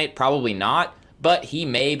moves tonight? Probably not. But he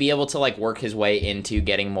may be able to work his way into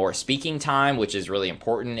getting more speaking time, which is really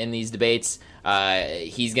important in these debates.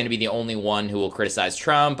 He's going to be the only one who will criticize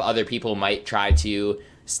Trump. Other people might try to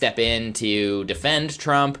step in to defend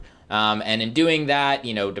Trump. And in doing that,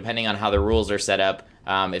 depending on how the rules are set up,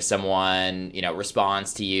 if someone,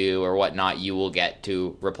 responds to you or whatnot, you will get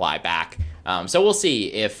to reply back. So we'll see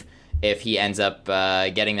if he ends up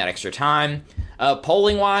getting that extra time.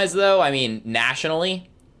 Polling-wise, though, nationally,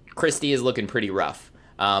 Christie is looking pretty rough.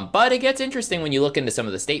 But it gets interesting when you look into some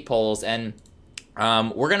of the state polls, and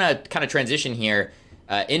we're going to kind of transition here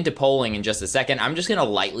into polling in just a second. I'm just going to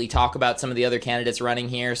lightly talk about some of the other candidates running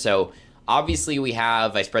here. So obviously we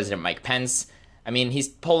have Vice President Mike Pence. He's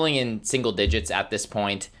polling in single digits at this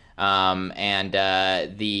point,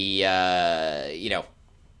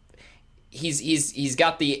 he's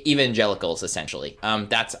got the evangelicals, essentially.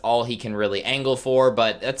 That's all he can really angle for,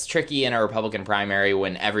 but that's tricky in a Republican primary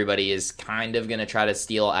when everybody is kind of going to try to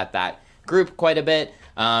steal at that group quite a bit.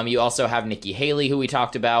 You also have Nikki Haley, who we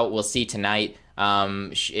talked about. We'll see tonight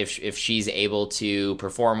if she's able to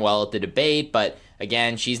perform well at the debate, but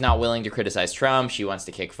again, she's not willing to criticize Trump. She wants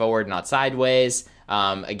to kick forward, not sideways.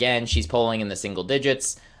 Again, she's polling in the single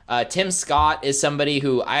digits. Tim Scott is somebody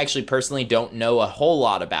who I actually personally don't know a whole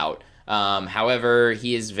lot about. However,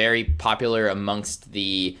 he is very popular amongst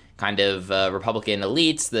the kind of Republican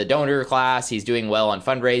elites, the donor class. He's doing well on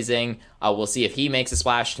fundraising. We'll see if he makes a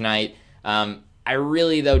splash tonight. I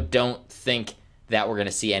really, though, don't think that we're going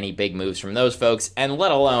to see any big moves from those folks, and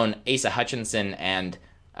let alone Asa Hutchinson and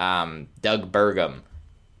Doug Burgum.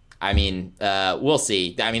 We'll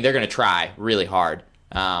see. They're going to try really hard,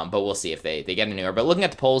 but we'll see if they get anywhere. But looking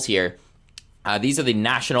at the polls here, these are the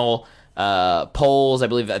national polls. I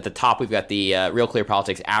believe at the top we've got the Real Clear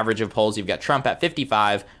Politics average of polls. You've got Trump at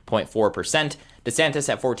 55.4%, DeSantis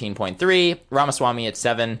at 14.3%, Ramaswamy at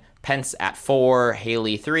 7%, Pence at 4%,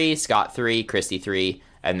 Haley 3%, Scott 3%, Christie 3%,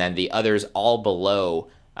 and then the others all below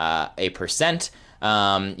a percent.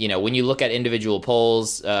 When you look at individual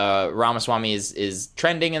polls, Ramaswamy is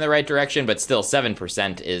trending in the right direction, but still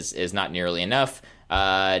 7% is not nearly enough.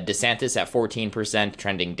 DeSantis at 14%,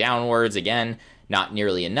 trending downwards again. Not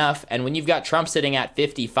nearly enough. And when you've got Trump sitting at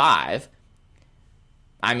 55,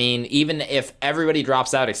 even if everybody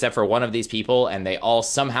drops out except for one of these people and they all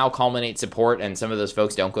somehow culminate support and some of those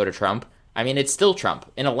folks don't go to Trump, it's still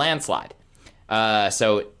Trump in a landslide.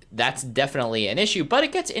 So that's definitely an issue. But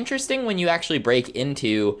it gets interesting when you actually break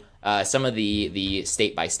into some of the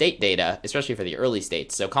state-by-state data, especially for the early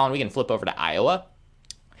states. So, Colin, we can flip over to Iowa.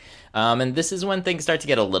 And this is when things start to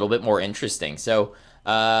get a little bit more interesting. So,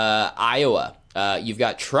 Iowa. You've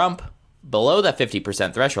got Trump below that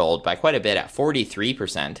 50% threshold by quite a bit at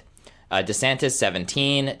 43%. DeSantis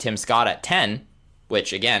 17%, Tim Scott at 10%,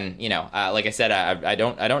 which again, like I said, I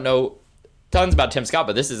don't know tons about Tim Scott,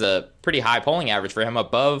 but this is a pretty high polling average for him,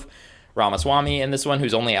 above Ramaswamy in this one,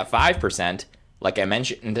 who's only at 5%. Like I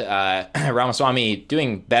mentioned, Ramaswamy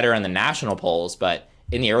doing better in the national polls, but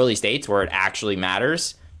in the early states where it actually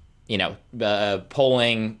matters,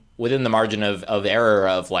 polling within the margin of error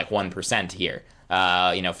of 1% here.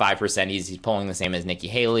 5%, he's polling the same as Nikki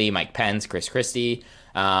Haley, Mike Pence, Chris Christie.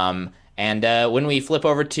 And when we flip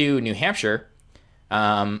over to New Hampshire,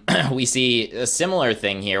 we see a similar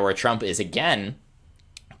thing here where Trump is again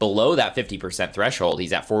below that 50% threshold.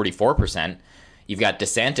 He's at 44%. You've got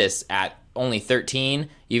DeSantis at only 13%.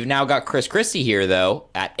 You've now got Chris Christie here, though,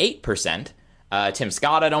 at 8%. Tim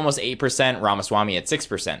Scott at almost 8%, Ramaswamy at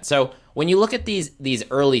 6%. So when you look at these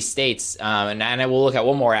early states, and I will look at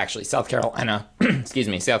one more actually, South Carolina.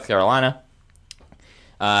 South Carolina.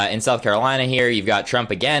 In South Carolina here, you've got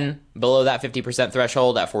Trump again below that 50%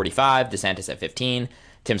 threshold at 45%, DeSantis at 15%,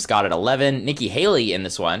 Tim Scott at 11%, Nikki Haley in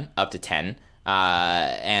this one up to 10%,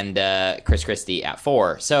 and Chris Christie at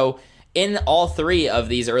 4%. So in all three of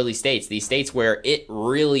these early states, these states where it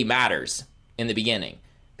really matters in the beginning,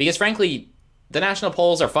 because frankly, the national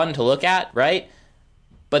polls are fun to look at, right?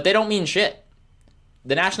 But they don't mean shit.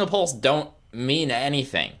 The national polls don't mean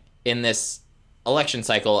anything in this election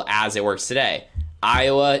cycle as it works today.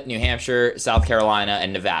 Iowa, New Hampshire, South Carolina,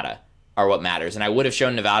 and Nevada are what matters. And I would have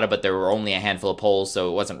shown Nevada, but there were only a handful of polls, so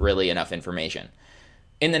it wasn't really enough information.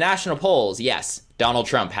 In the national polls, yes, Donald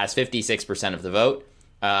Trump has 56% of the vote,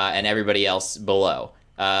 and everybody else below.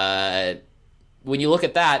 When you look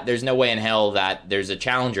at that, there's no way in hell that there's a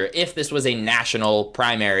challenger. If this was a national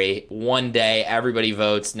primary, one day everybody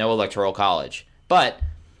votes, no electoral college. But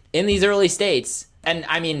in these early states, and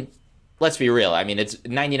I mean, let's be real, I mean, it's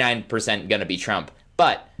 99% going to be Trump.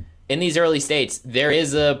 But in these early states, there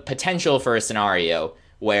is a potential for a scenario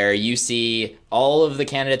where you see all of the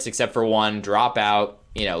candidates except for one drop out,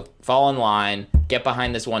 fall in line, get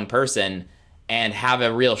behind this one person, and have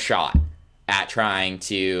a real shot at trying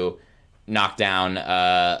to knock down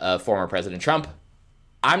a former President Trump.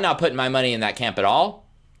 I'm not putting my money in that camp at all,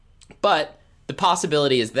 but the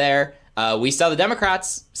possibility is there. We saw the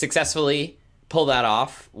Democrats successfully pull that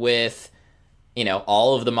off with,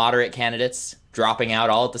 all of the moderate candidates dropping out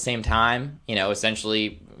all at the same time.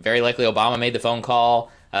 Essentially, very likely Obama made the phone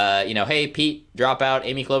call. Hey, Pete, drop out.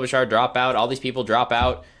 Amy Klobuchar, drop out. All these people drop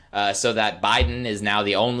out so that Biden is now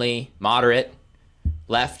the only moderate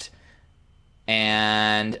left.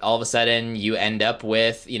 And all of a sudden, you end up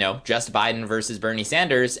with, just Biden versus Bernie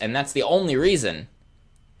Sanders. And that's the only reason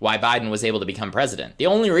why Biden was able to become president. The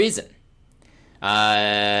only reason.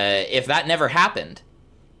 If that never happened,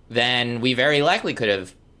 then we very likely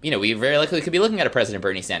could be looking at a President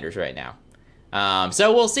Bernie Sanders right now.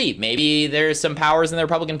 So we'll see. Maybe there's some powers in the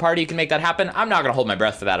Republican Party who can make that happen. I'm not going to hold my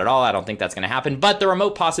breath for that at all. I don't think that's going to happen. But the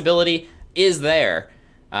remote possibility is there.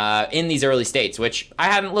 In these early states, which I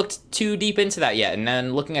hadn't looked too deep into that yet. And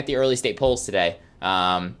then looking at the early state polls today,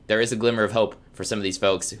 there is a glimmer of hope for some of these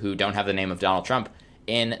folks who don't have the name of Donald Trump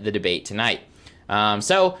in the debate tonight.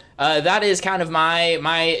 So that is kind of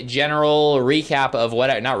my general recap of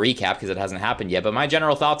not recap because it hasn't happened yet, but my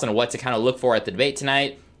general thoughts on what to kind of look for at the debate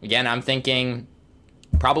tonight. Again, I'm thinking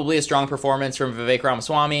probably a strong performance from Vivek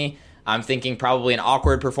Ramaswamy. I'm thinking probably an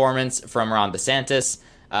awkward performance from Ron DeSantis.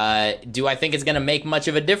 Do I think it's going to make much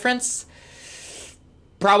of a difference?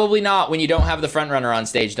 Probably not when you don't have the frontrunner on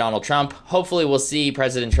stage, Donald Trump. Hopefully we'll see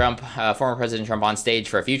President Trump, former President Trump, on stage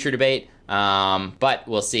for a future debate, but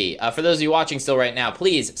we'll see. For those of you watching still right now,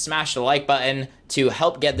 please smash the like button to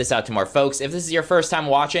help get this out to more folks. If this is your first time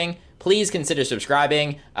watching, please consider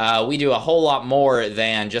subscribing. We do a whole lot more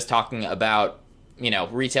than just talking about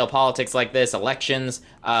retail politics like this, elections.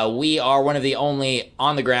 We are one of the only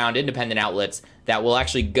on-the-ground independent outlets that will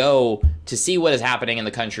actually go to see what is happening in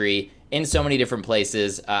the country in so many different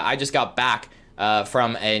places. I just got back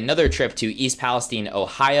from another trip to East Palestine,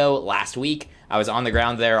 Ohio last week. I was on the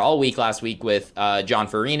ground there all week last week with John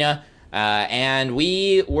Farina, and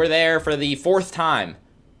we were there for the fourth time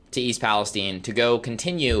to East Palestine to go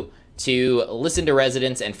continue to listen to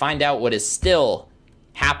residents and find out what is still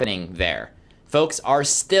happening there. Folks are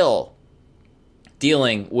still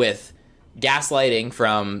dealing with gaslighting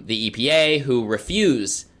from the EPA, who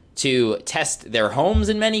refuse to test their homes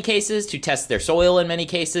in many cases, to test their soil in many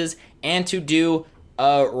cases, and to do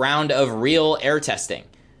a round of real air testing.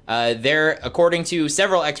 They're, according to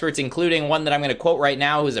several experts, including one that I'm going to quote right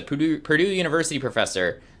now, who's a Purdue University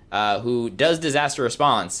professor who does disaster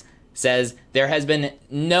response, says there has been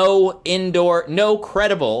no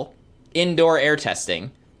credible indoor air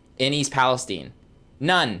testing in East Palestine.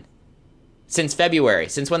 None. Since February,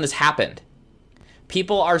 since when this happened.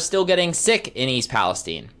 People are still getting sick in East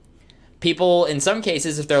Palestine. People, in some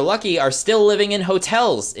cases, if they're lucky, are still living in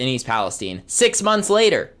hotels in East Palestine 6 months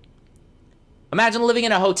later. Imagine living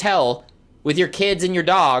in a hotel with your kids and your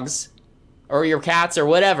dogs, or your cats or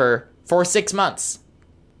whatever, for 6 months.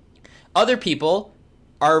 Other people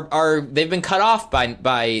they've been cut off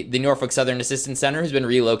by the Norfolk Southern Assistance Center, who's been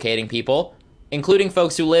relocating people, including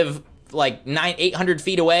folks who live like 800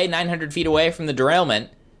 feet away, 900 feet away from the derailment,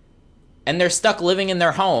 and they're stuck living in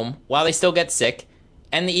their home while they still get sick,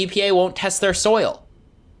 and the EPA won't test their soil.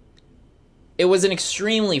 It was an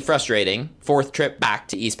extremely frustrating fourth trip back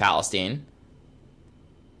to East Palestine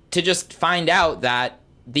to just find out that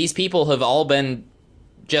these people have all been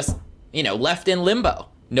just, left in limbo.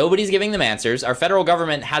 Nobody's giving them answers. Our federal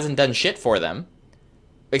government hasn't done shit for them,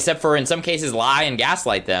 except for, in some cases, lie and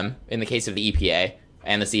gaslight them, in the case of the EPA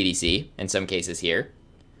and the CDC, in some cases here.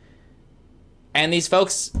 And these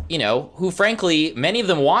folks, who frankly, many of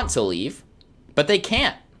them want to leave, but they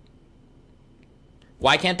can't.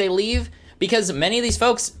 Why can't they leave? Because many of these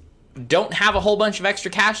folks don't have a whole bunch of extra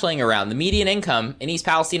cash laying around. The median income in East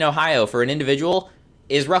Palestine, Ohio, for an individual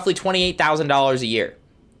is roughly $28,000 a year.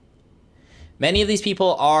 Many of these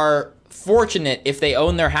people are fortunate if they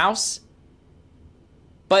own their house,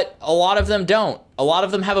 but a lot of them don't. A lot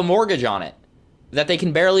of them have a mortgage on it that they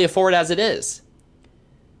can barely afford as it is.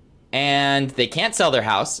 And they can't sell their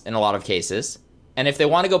house in a lot of cases. And if they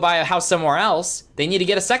want to go buy a house somewhere else, they need to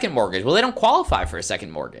get a second mortgage. Well, they don't qualify for a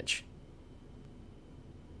second mortgage.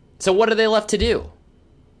 So what are they left to do?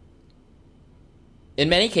 In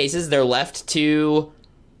many cases, they're left to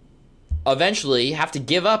eventually have to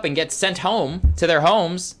give up and get sent home to their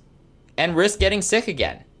homes and risk getting sick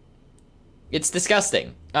again. It's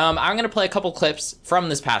disgusting. I'm going to play a couple clips from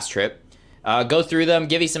this past trip, go through them,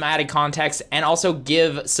 give you some added context, and also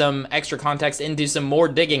give some extra context into some more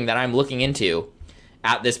digging that I'm looking into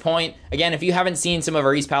at this point. Again, if you haven't seen some of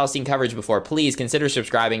our East Palestine coverage before, please consider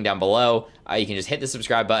subscribing down below. You can just hit the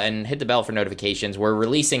subscribe button, hit the bell for notifications. We're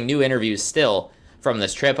releasing new interviews still from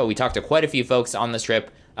this trip. We talked to quite a few folks on this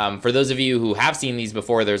trip. For those of you who have seen these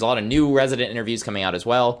before, there's a lot of new resident interviews coming out as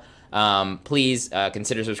well. Please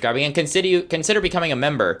consider subscribing and consider becoming a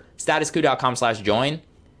member, statuscoup.com/join,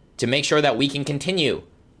 to make sure that we can continue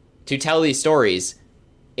to tell these stories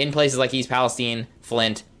in places like East Palestine,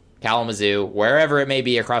 Flint, Kalamazoo, wherever it may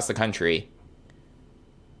be across the country,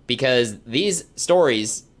 because these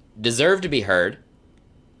stories deserve to be heard.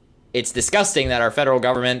 It's disgusting that our federal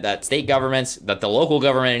government, that state governments, that the local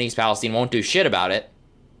government in East Palestine won't do shit about it.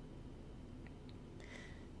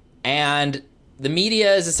 And the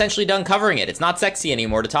media is essentially done covering it. It's not sexy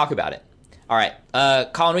anymore to talk about it. All right,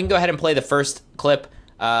 Colin, we can go ahead and play the first clip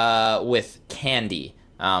with Candy,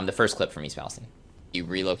 the first clip from East Palestine.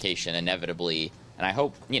 Relocation inevitably, and I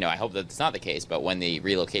hope that it's not the case, but when the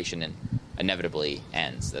relocation inevitably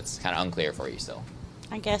ends, that's kind of unclear for you still.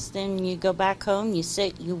 I guess then you go back home, you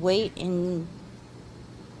sit, you wait, and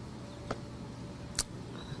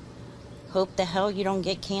hope the hell you don't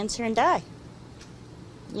get cancer and die.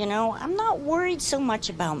 You know, I'm not worried so much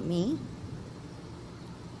about me.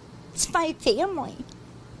 It's my family.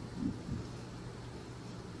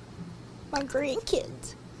 My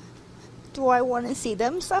grandkids. Do I want to see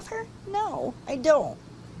them suffer? No, I don't.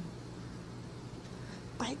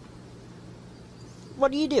 But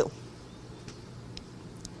what do?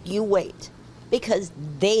 You wait. Because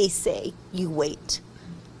they say you wait.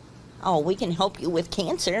 Oh, we can help you with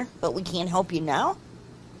cancer, but we can't help you now?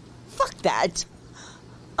 Fuck that.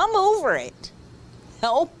 I'm over it.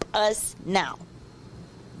 Help us now.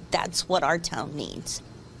 That's what our town needs.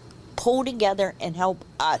 Pull together and help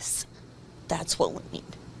us. That's what we need.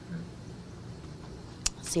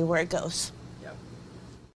 See where it goes. Yep.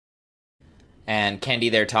 And Candy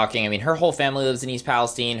there talking, I mean, her whole family lives in East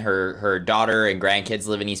Palestine. Her daughter and grandkids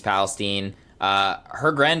live in East Palestine.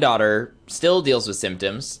 Her granddaughter still deals with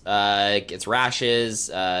symptoms. Gets rashes,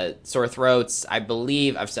 sore throats. I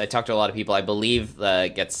believe, I talked to a lot of people, I believe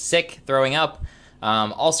gets sick, throwing up,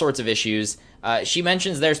 all sorts of issues. She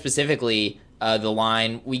mentions there specifically the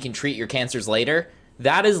line, "We can treat your cancers later."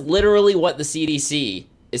 That is literally what the CDC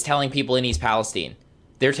is telling people in East Palestine.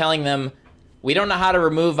 They're telling them, we don't know how to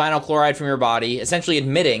remove vinyl chloride from your body, essentially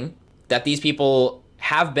admitting that these people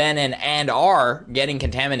have been and are getting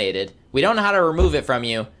contaminated. We don't know how to remove it from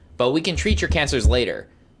you, but we can treat your cancers later.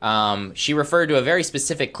 She referred to a very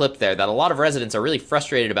specific clip there that a lot of residents are really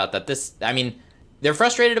frustrated about. They're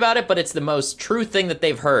frustrated about it, but it's the most true thing that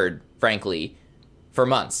they've heard, frankly, for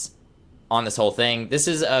months on this whole thing. This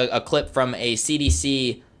is a clip from a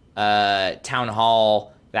CDC town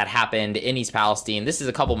hall that happened in East Palestine. This is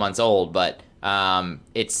a couple months old, but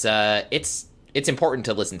it's important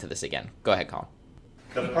to listen to this again. Go ahead, Colin.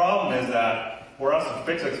 The problem is that for us to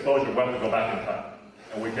fix exposure, we have to go back in time,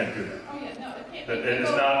 and we can't do that. Oh yeah, no, it can't.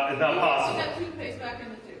 It's not possible. That toothpaste back in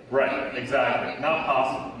the tube. Right, exactly. Not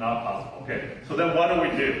possible. Okay, so then what do we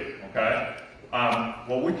do? Okay,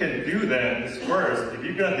 what we can do then is first, if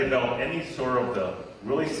you're going to develop any sort of the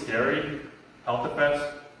really scary health effects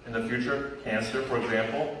in the future, cancer, for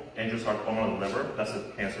example, angiosarcoma of the liver, that's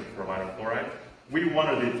a cancer for vinyl chloride, we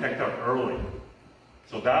want to detect that early.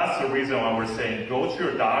 So that's the reason why we're saying go to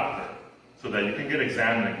your doctor so that you can get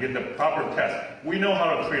examined and get the proper test. We know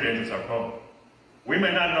how to treat angiosarcoma. We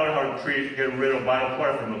may not know how to get rid of vinyl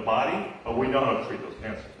chloride from the body, but we know how to treat those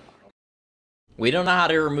cancers. We don't know how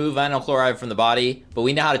to remove vinyl chloride from the body, but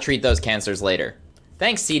we know how to treat those cancers later.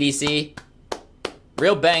 Thanks, CDC.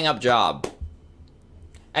 Real bang-up job.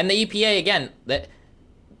 And the EPA, again, that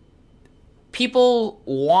people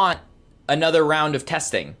want another round of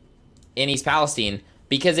testing in East Palestine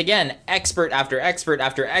because, again, expert after expert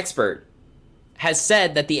after expert has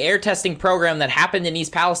said that the air testing program that happened in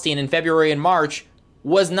East Palestine in February and March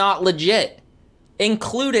was not legit,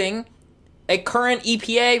 including a current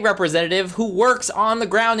EPA representative who works on the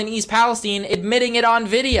ground in East Palestine admitting it on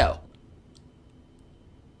video.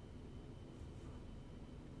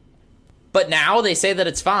 But now they say that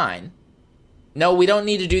it's fine. No, we don't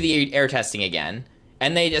need to do the air testing again.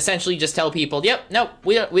 And they essentially just tell people, yep, nope,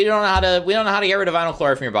 we don't know how to get rid of vinyl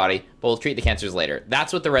chloride from your body, but we'll treat the cancers later.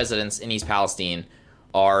 That's what the residents in East Palestine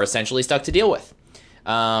are essentially stuck to deal with.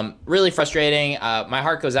 Really frustrating. My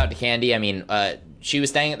heart goes out to Candy. I mean, she was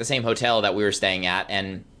staying at the same hotel that we were staying at,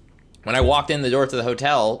 and when I walked in the door to the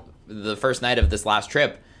hotel the first night of this last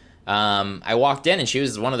trip, I walked in and she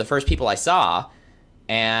was one of the first people I saw,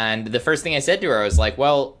 and the first thing I said to her, I was like,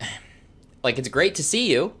 well, like, it's great to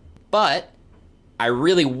see you, but I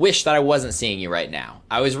really wish that I wasn't seeing you right now.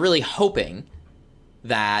 I was really hoping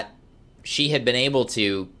that she had been able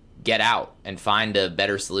to get out and find a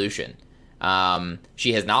better solution.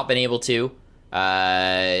 She has not been able to.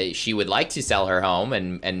 She would like to sell her home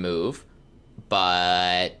and move,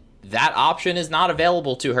 but that option is not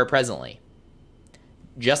available to her presently.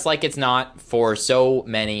 Just like it's not for so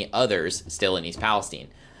many others still in East Palestine.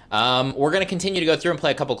 We're going to continue to go through and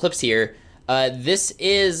play a couple clips here.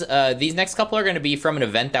 These next couple are going to be from an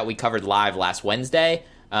event that we covered live last Wednesday.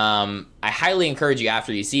 I highly encourage you,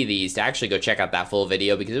 after you see these, to actually go check out that full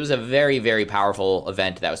video, because it was a very, very powerful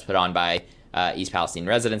event that was put on by East Palestine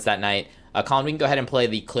residents that night. Colin, we can go ahead and play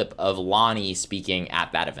the clip of Lonnie speaking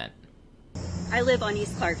at that event. I live on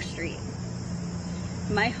East Clark Street.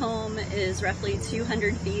 My home is roughly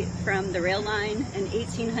 200 feet from the rail line and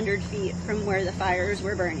 1,800 feet from where the fires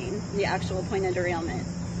were burning, the actual point of derailment.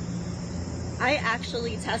 I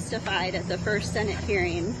actually testified at the first Senate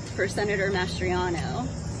hearing for Senator Mastriano.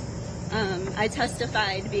 I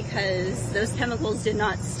testified because those chemicals did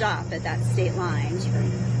not stop at that state line.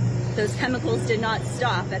 Those chemicals did not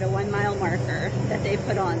stop at a 1 mile marker that they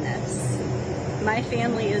put on this. My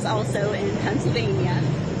family is also in Pennsylvania,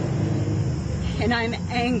 and I'm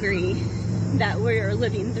angry that we're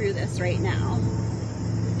living through this right now.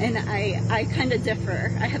 And I kind of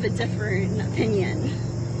differ. I have a different opinion.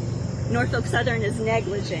 Norfolk Southern is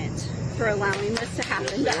negligent for allowing this to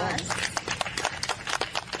happen to us.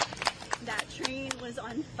 That train was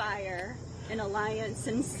on fire in Alliance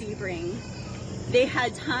and Sebring. They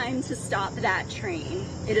had time to stop that train.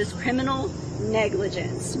 It is criminal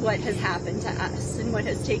negligence what has happened to us and what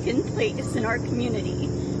has taken place in our community,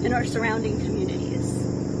 in our surrounding communities.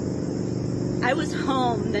 I was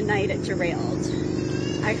home the night it derailed.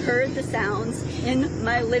 I heard the sounds in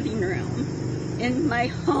my living room, in my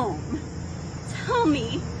home. Tell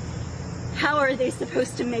me, how are they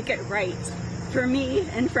supposed to make it right for me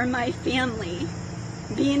and for my family,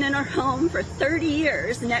 being in our home for 30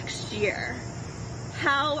 years next year?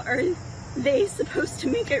 How are they supposed to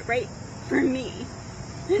make it right for me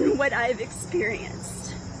and what I've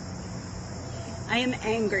experienced? I am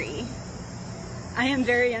angry. I am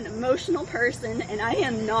very an emotional person, and I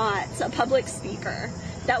am not a public speaker.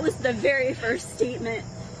 That was the very first statement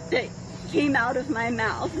that came out of my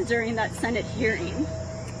mouth during that Senate hearing.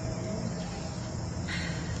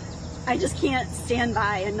 I just can't stand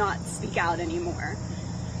by and not speak out anymore.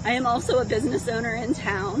 I am also a business owner in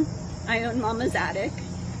town. I own Mama's Attic.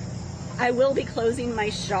 I will be closing my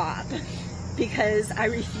shop because I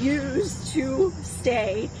refuse to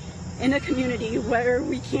stay in a community where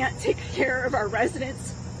we can't take care of our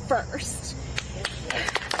residents first.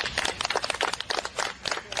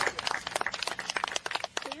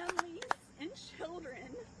 Families and children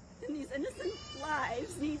and these innocent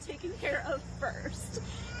lives need taken care of first.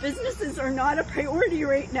 Businesses are not a priority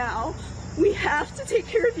right now. We have to take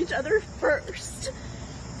care of each other first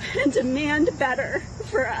and demand better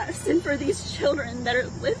for us and for these children that are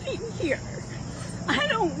living here. I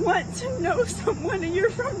don't want to know someone a year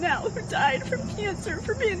from now who died from cancer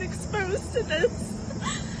for being exposed to this.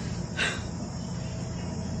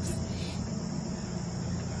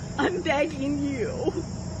 I'm begging you.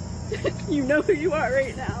 You know who you are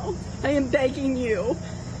right now. I am begging you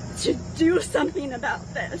to do something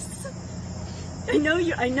about this. I know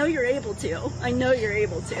you're able to. I know you're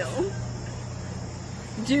able to.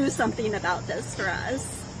 Do something about this for us.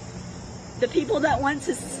 The people that want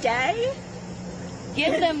to stay,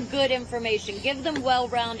 give them good information. Give them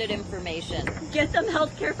well-rounded information. Get them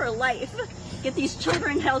health care for life. Get these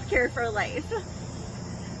children health care for life.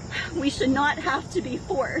 We should not have to be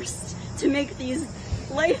forced to make these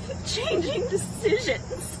life-changing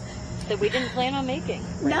decisions that we didn't plan on making.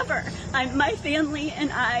 Never. My family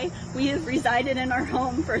and we have resided in our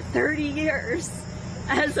home for 30 years.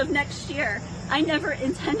 As of next year, I never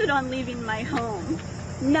intended on leaving my home.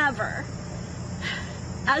 Never.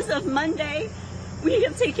 As of Monday, we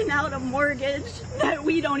have taken out a mortgage that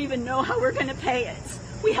we don't even know how we're going to pay it.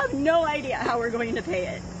 We have no idea how we're going to pay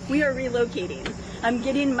it. We are relocating. I'm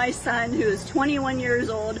getting my son, who is 21 years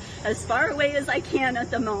old, as far away as I can at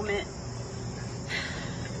the moment.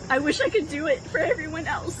 I wish I could do it for everyone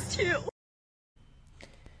else, too.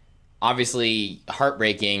 Obviously,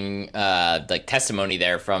 heartbreaking like testimony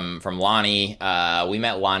there from Lonnie. We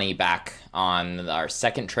met Lonnie back on our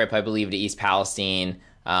second trip, I believe, to East Palestine.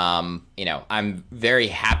 I'm very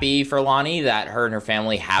happy for Lonnie that her and her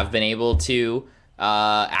family have been able to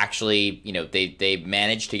actually, they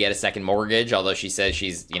managed to get a second mortgage, although she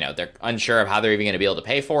says they're unsure of how they're even going to be able to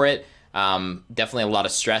pay for it. Definitely a lot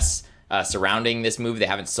of stress surrounding this move. They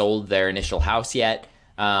haven't sold their initial house yet.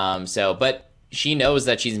 But she knows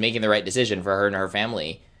that she's making the right decision for her and her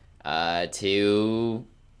family to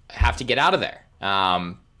have to get out of there.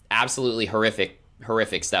 Absolutely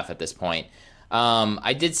horrific stuff at this point.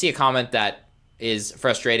 I did see a comment that is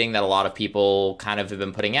frustrating that a lot of people kind of have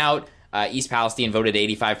been putting out. East Palestine voted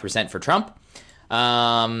 85% for Trump.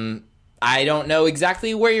 I don't know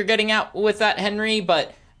exactly where you're getting at with that, Henry,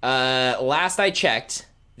 but last I checked,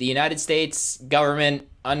 the United States government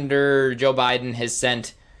under Joe Biden has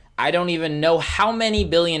sent I don't even know how many $1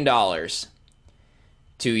 billion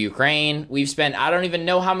to Ukraine. We've spent I don't even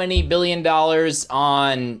know how many $1 billion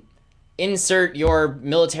on insert your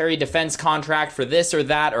military defense contract for this or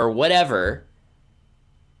that or whatever.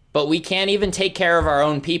 But we can't even take care of our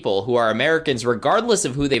own people who are Americans, regardless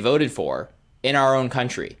of who they voted for, in our own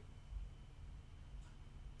country.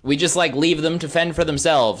 We just leave them to fend for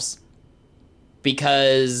themselves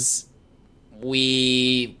because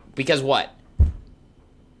what?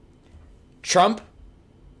 Trump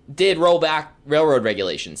did roll back railroad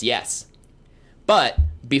regulations, yes. But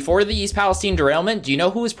before the East Palestine derailment, do you know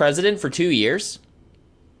who was president for 2 years?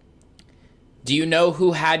 Do you know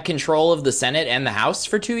who had control of the Senate and the House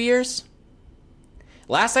for 2 years?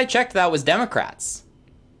 Last I checked, that was Democrats.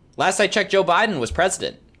 Last I checked, Joe Biden was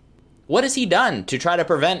president. What has he done to try to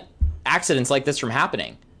prevent accidents like this from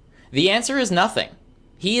happening? The answer is nothing.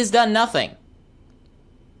 He has done nothing.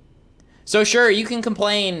 So sure, you can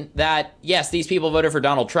complain that, yes, these people voted for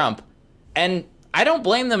Donald Trump, and I don't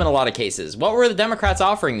blame them in a lot of cases. What were the Democrats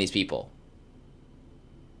offering these people?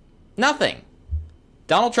 Nothing.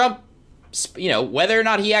 Donald Trump, whether or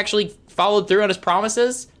not he actually followed through on his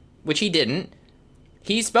promises, which he didn't,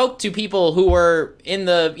 he spoke to people who were in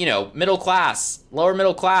the, middle class, lower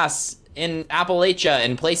middle class in Appalachia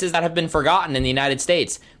and places that have been forgotten in the United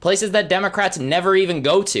States, places that Democrats never even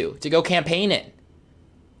go to go campaign in.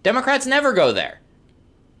 Democrats never go there.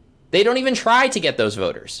 They don't even try to get those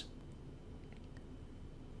voters.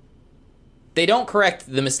 They don't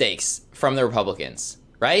correct the mistakes from the Republicans,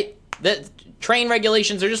 right? The train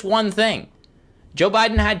regulations are just one thing. Joe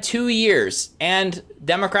Biden had 2 years, and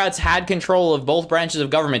Democrats had control of both branches of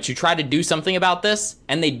government to try to do something about this,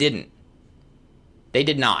 and they didn't. They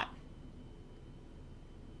did not.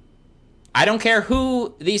 I don't care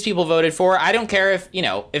who these people voted for. I don't care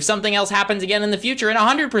if something else happens again in the future and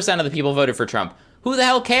 100% of the people voted for Trump. Who the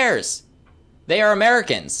hell cares? They are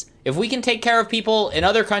Americans. If we can take care of people in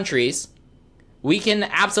other countries, we can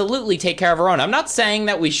absolutely take care of our own. I'm not saying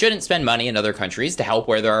that we shouldn't spend money in other countries to help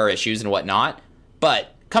where there are issues and whatnot,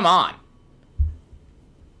 but come on.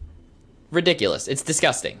 Ridiculous. It's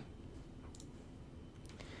disgusting.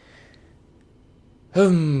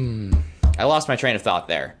 I lost my train of thought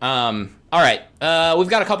there. All right. We've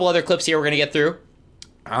got a couple other clips here we're going to get through.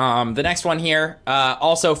 The next one here,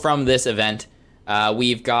 also from this event,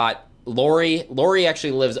 we've got Lori. Lori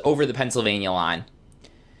actually lives over the Pennsylvania line.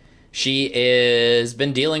 She has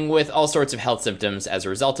been dealing with all sorts of health symptoms as a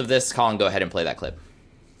result of this. Colin, go ahead and play that clip.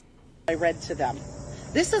 I read to them.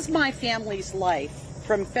 This is my family's life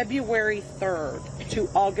from February 3rd to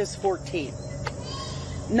August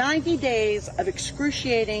 14th. 90 days of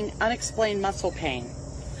excruciating, unexplained muscle pain.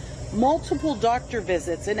 Multiple doctor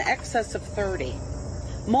visits in excess of 30.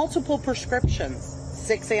 Multiple prescriptions.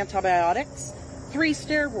 6 antibiotics, 3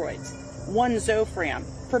 steroids, 1 Zofran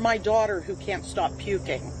for my daughter who can't stop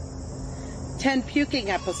puking. 10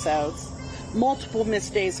 puking episodes, multiple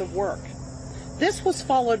missed days of work. This was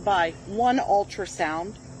followed by 1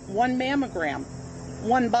 ultrasound, 1 mammogram,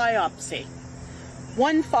 1 biopsy,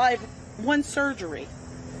 1 surgery,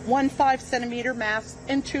 1 5-centimeter mass,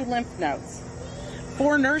 and 2 lymph nodes.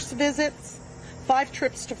 4 nurse visits, 5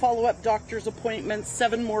 trips to follow-up doctor's appointments,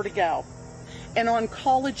 7 more to go. And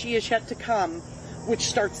oncology is yet to come, which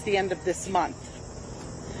starts the end of this month.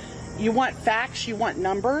 You want facts, you want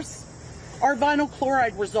numbers? Our vinyl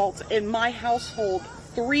chloride results in my household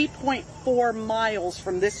 3.4 miles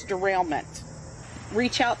from this derailment.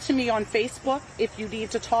 Reach out to me on Facebook if you need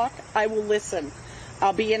to talk. I will listen.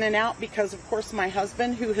 I'll be in and out because, of course, my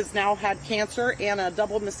husband, who has now had cancer and a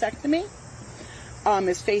double mastectomy,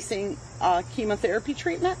 is facing chemotherapy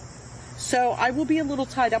treatment. So I will be a little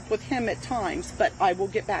tied up with him at times, but I will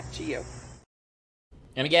get back to you.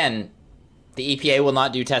 And again, the EPA will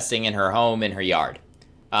not do testing in her home, in her yard.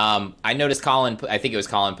 I noticed Colin, I think it was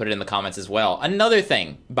Colin, put it in the comments as well. Another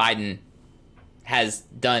thing Biden has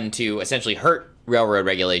done to essentially hurt railroad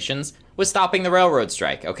regulations was stopping the railroad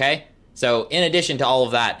strike, okay? So in addition to all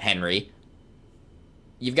of that, Henry,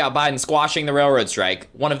 you've got Biden squashing the railroad strike.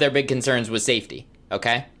 One of their big concerns was safety,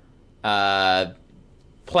 okay?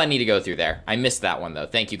 Plenty to go through there. I missed that one, though.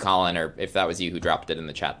 Thank you, Colin, or if that was you who dropped it in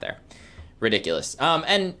the chat there. Ridiculous.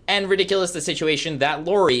 And ridiculous the situation that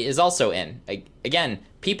Lori is also in. Again,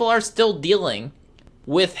 people are still dealing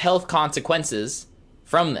with health consequences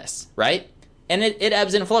from this, right? And it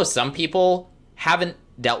ebbs and flows. Some people haven't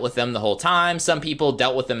dealt with them the whole time. Some people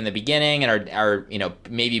dealt with them in the beginning and are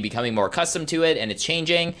maybe becoming more accustomed to it, and it's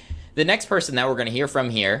changing. The next person that we're going to hear from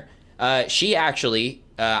here, she actually,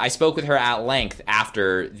 I spoke with her at length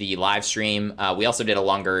after the live stream. We also did a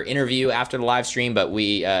longer interview after the live stream, but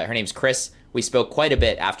her name's Chris. We spoke quite a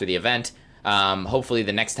bit after the event. Hopefully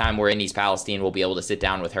the next time we're in East Palestine, we'll be able to sit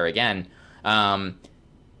down with her again.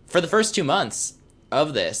 For the first 2 months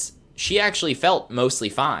of this, she actually felt mostly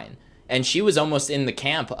fine. And she was almost in the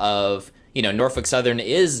camp of, Norfolk Southern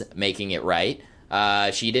is making it right.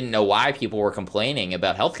 She didn't know why people were complaining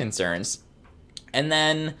about health concerns. And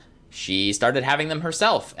then she started having them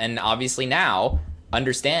herself, and obviously now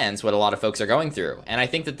understands what a lot of folks are going through. And I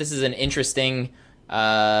think that this is an interesting,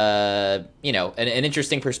 an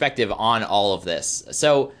interesting perspective on all of this.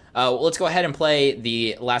 So let's go ahead and play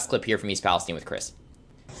the last clip here from East Palestine with Chris.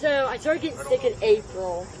 So I started getting sick in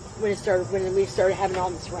April when we started having all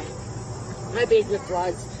this rain. My basement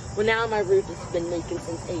floods. Well, now my roof has been leaking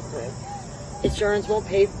since April. Insurance won't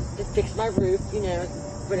pay to fix my roof,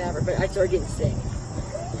 whatever. But I started getting sick.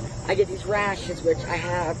 I get these rashes, which I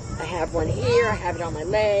have. I have one here. I have it on my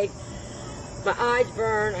leg. My eyes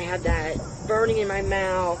burn. I have that burning in my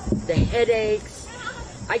mouth. The headaches.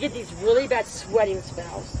 I get these really bad sweating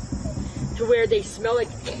spells to where they smell like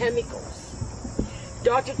chemicals.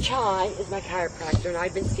 Dr. Chai is my chiropractor, and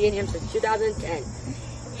I've been seeing him since 2010.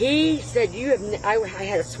 He said, I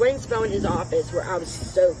had a sweating spell in his office where I was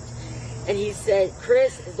soaked. And he said,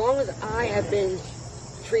 Chris, as long as I have been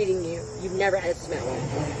treating you, you've never had a smell.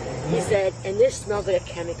 He said, and this smells like a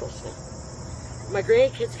chemical smell. My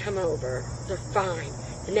grandkids come over, they're fine.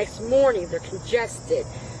 The next morning, they're congested.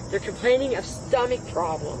 They're complaining of stomach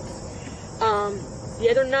problems. The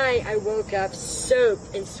other night, I woke up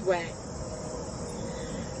soaked in sweat.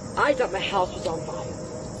 I thought my house was on fire.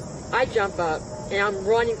 I jump up, and I'm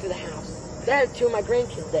running through the house. I had two of my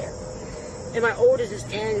grandkids there. And my oldest is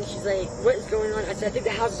 10, and she's like, what is going on? I said, I think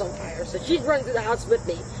the house is on fire. So she's running through the house with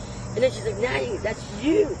me. And then she's like, Natty, that's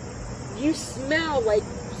you. You smell like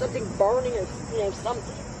something burning or,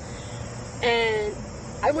 something. And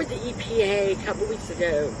I went to EPA a couple weeks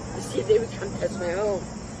ago to see if they would come test my home,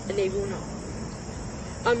 and they will not.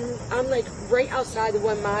 I'm like right outside the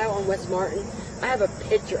 1 mile on West Martin. I have a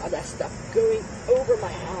picture of that stuff going over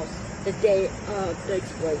my house the day of the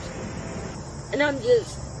explosion. And I'm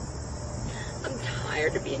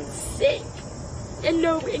tired of being sick and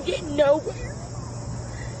getting nowhere.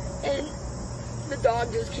 And the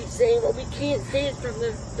doctors keep saying, well, we can't say it's from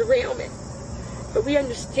the derailment. But we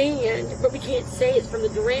understand, but we can't say it's from the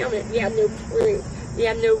derailment. We have no proof. We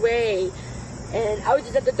have no way. And I was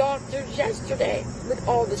just at the doctor's yesterday with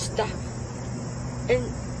all this stuff.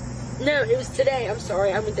 And no, it was today. I'm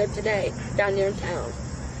sorry. I went there today, down there in town.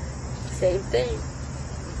 Same thing.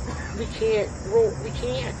 We can't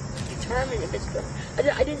determine if it's from.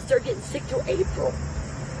 I didn't start getting sick till April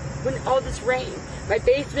when all this rain. My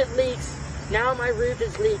basement leaks. Now my roof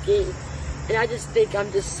is leaking. And I just think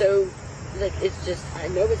I'm just so, I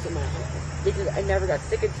know it's in my house because I never got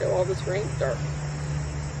sick until all this rain started.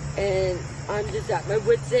 And I'm just at my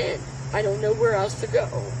wit's end. I don't know where else to go.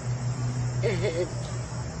 And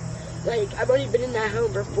I've only been in that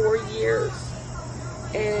home for 4 years.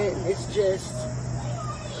 And I'm just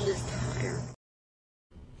tired.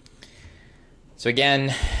 So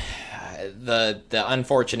again, the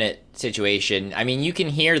unfortunate situation. I mean, you can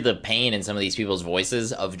hear the pain in some of these people's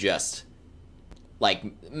voices of just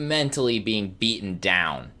mentally being beaten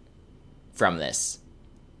down from this.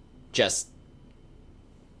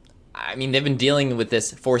 They've been dealing with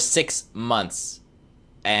this for 6 months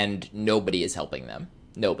and nobody is helping them.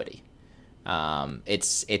 Nobody.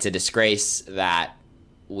 It's a disgrace that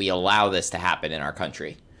we allow this to happen in our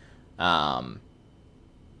country.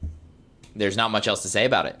 There's not much else to say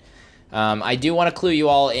about it. I do want to clue you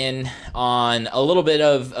all in on a little bit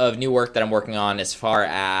of new work that I'm working on as far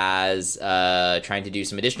as trying to do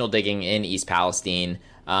some additional digging in East Palestine.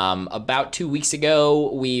 About 2 weeks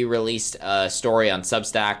ago, we released a story on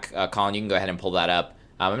Substack. Colin, you can go ahead and pull that up.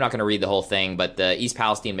 I'm not going to read the whole thing, but the East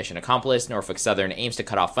Palestine mission accomplished. Norfolk Southern aims to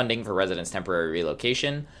cut off funding for residents' temporary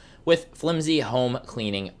relocation with flimsy home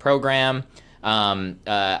cleaning program.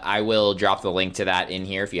 I will drop the link to that in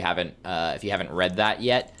here if you haven't read that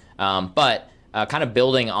yet. But kind of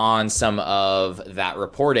building on some of that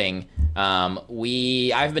reporting,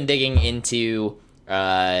 I've been digging into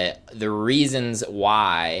the reasons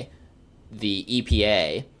why the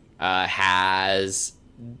EPA has,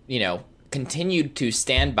 continued to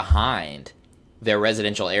stand behind their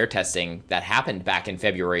residential air testing that happened back in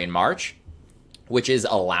February and March, which is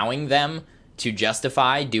allowing them to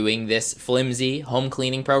justify doing this flimsy home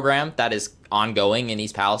cleaning program that is ongoing in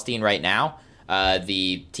East Palestine right now.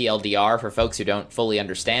 The TLDR, for folks who don't fully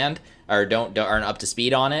understand or aren't up to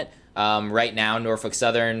speed on it, right now Norfolk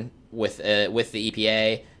Southern with the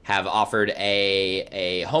EPA have offered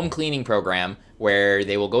a home cleaning program where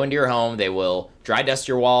they will go into your home, they will dry dust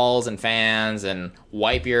your walls and fans and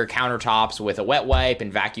wipe your countertops with a wet wipe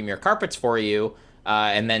and vacuum your carpets for you,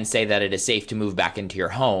 and then say that it is safe to move back into your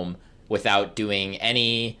home without doing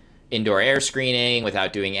any indoor air screening,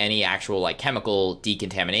 without doing any actual chemical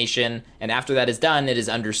decontamination. And after that is done, it is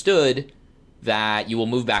understood that you will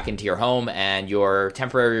move back into your home and your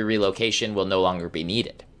temporary relocation will no longer be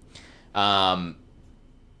needed.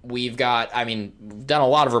 We've done a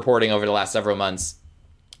lot of reporting over the last several months,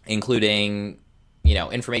 including,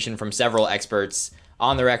 information from several experts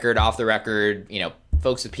on the record, off the record,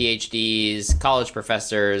 folks with PhDs, college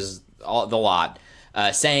professors, all the lot,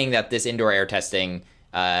 saying that this indoor air testing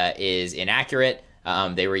is inaccurate.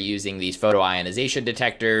 They were using these photoionization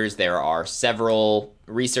detectors. There are several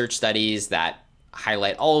research studies that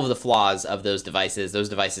highlight all of the flaws of those devices. Those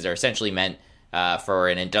devices are essentially meant for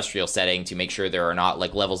an industrial setting to make sure there are not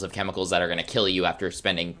levels of chemicals that are going to kill you after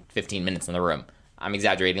spending 15 minutes in the room. I'm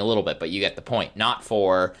exaggerating a little bit, but you get the point. Not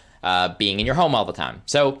for being in your home all the time.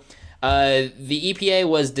 So the EPA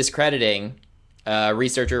was discrediting a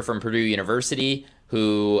researcher from Purdue University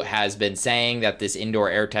who has been saying that this indoor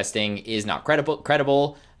air testing is not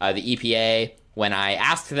credible. The EPA, when I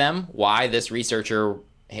asked them why his research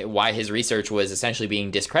was essentially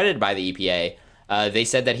being discredited by the EPA, they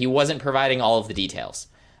said that he wasn't providing all of the details.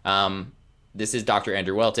 This is Dr.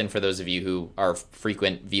 Andrew Welton, for those of you who are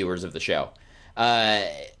frequent viewers of the show.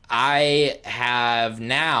 I have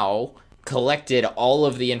now collected all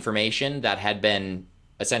of the information that had been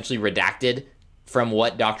essentially redacted from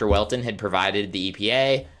what Dr. Welton had provided the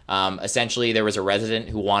EPA. Essentially, there was a resident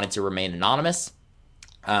who wanted to remain anonymous,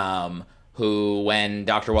 who, when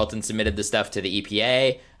Dr. Welton submitted the stuff to the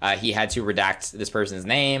EPA, he had to redact this person's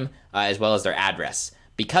name as well as their address.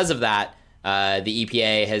 Because of that, the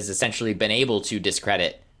EPA has essentially been able to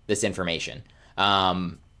discredit this information.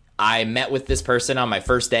 I met with this person on my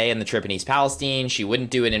first day in the trip in East Palestine. She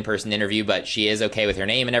wouldn't do an in-person interview, but she is okay with her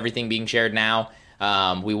name and everything being shared now.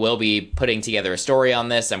 We will be putting together a story on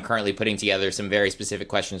this. I'm currently putting together some very specific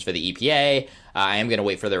questions for the EPA. I am going to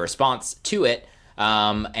wait for their response to it.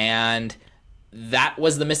 And that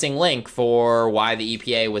was the missing link for why the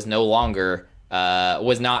EPA was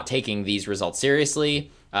was not taking these results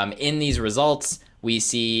seriously. In these results, we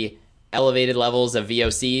see elevated levels of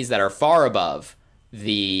VOCs that are far above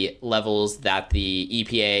the levels that the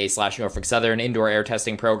EPA/Norfolk Southern indoor air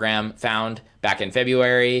testing program found back in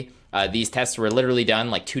February. These tests were literally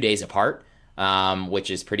done 2 days apart, which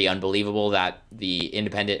is pretty unbelievable that the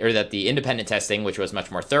independent testing, which was much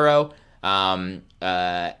more thorough,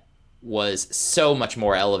 was so much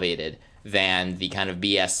more elevated than the kind of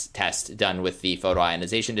BS test done with the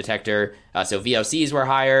photoionization detector. So VOCs were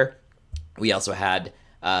higher. We also had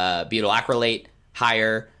butyl acrylate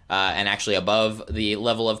higher and actually above the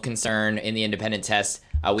level of concern in the independent test.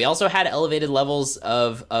 We also had elevated levels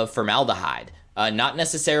of formaldehyde. Not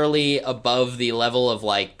necessarily above the level of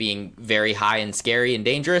being very high and scary and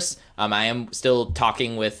dangerous. I am still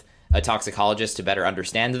talking with a toxicologist to better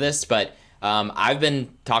understand this, but I've been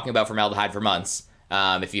talking about formaldehyde for months.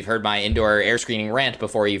 If you've heard my indoor air screening rant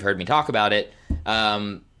before, you've heard me talk about it.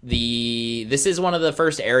 This is one of the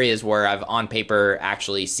first areas where I've on paper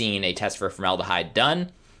actually seen a test for formaldehyde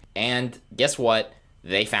done, and guess what?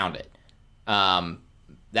 They found it.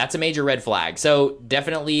 That's a major red flag. So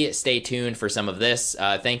definitely stay tuned for some of this.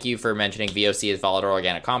 Thank you for mentioning VOC as volatile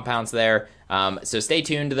organic compounds there. So stay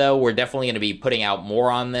tuned, though. We're definitely going to be putting out more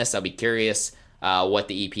on this. I'll be curious what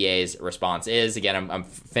the EPA's response is. Again, I'm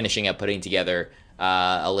finishing up putting together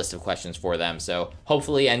a list of questions for them. So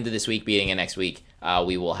hopefully end of this week, beginning of next week,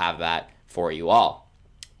 we will have that for you all.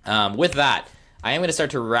 With that, I am going to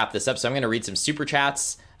start to wrap this up. So I'm going to read some super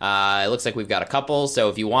chats. It looks like we've got a couple. So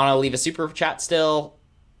if you want to leave a super chat still,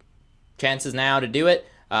 chances now to do it.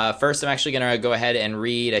 First, I'm actually going to go ahead and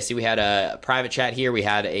read. I see we had a private chat here. We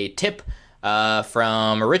had a tip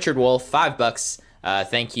from Richard Wolf, $5.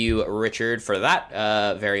 Thank you, Richard, for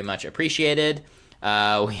that. Very much appreciated. We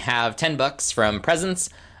have $10 from Presence.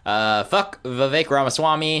 Fuck Vivek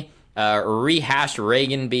Ramaswamy. Rehashed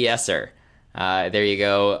Reagan BSer. There you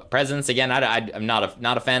go. Presence, again, I'm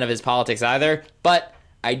not a fan of his politics either, but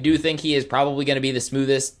I do think he is probably going to be the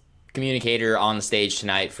smoothest communicator on the stage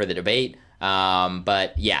tonight for the debate.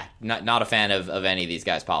 But yeah, not a fan of any of these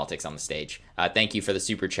guys' politics on the stage. Thank you for the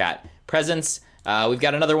super chat. Presence. We've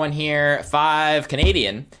got another one here, 5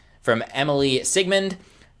 Canadian from Emily Sigmund.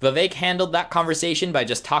 Vivek handled that conversation by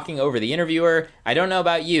just talking over the interviewer. I don't know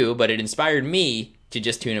about you, but it inspired me to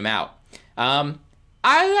just tune him out.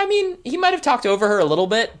 I mean, he might have talked over her a little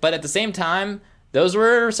bit, but at the same time, those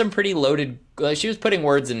were some pretty loaded. She was putting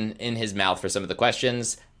words in his mouth for some of the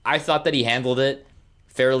questions. I thought that he handled it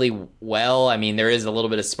fairly well. I mean, there is a little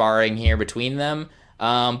bit of sparring here between them.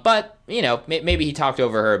 But, you know, maybe he talked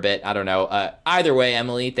over her a bit. I don't know. Either way,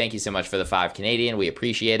 Emily, thank you so much for the 5 Canadian. We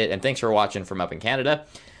appreciate it. And thanks for watching from up in Canada.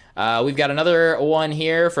 We've got another one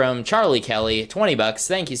here from Charlie Kelly, $20.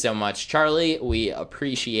 Thank you so much, Charlie. We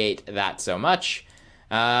appreciate that so much.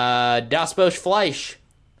 Das Bosch Fleisch,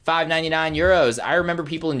 €5.99. I remember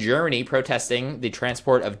people in Germany protesting the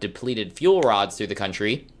transport of depleted fuel rods through the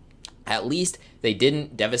country. At least they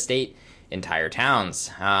didn't devastate entire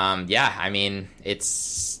towns. Yeah, I mean,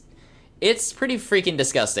 it's pretty freaking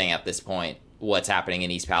disgusting at this point what's happening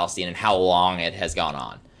in East Palestine and how long it has gone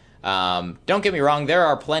on. Don't get me wrong, there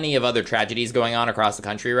are plenty of other tragedies going on across the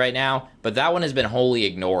country right now, but that one has been wholly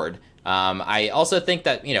ignored. I also think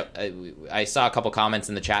that, you know, I saw a couple comments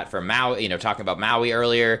in the chat from Maui, you know, talking about Maui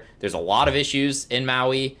earlier. There's a lot of issues in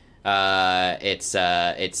Maui. Lots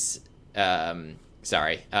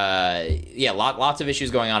of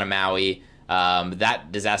issues going on in Maui.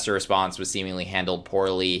 That disaster response was seemingly handled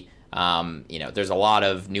poorly. You know, there's a lot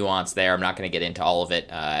of nuance there. I'm not going to get into all of it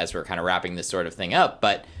as we're kind of wrapping this sort of thing up,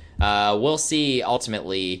 but we'll see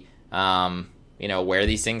ultimately, you know, where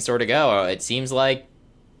these things sort of go. It seems like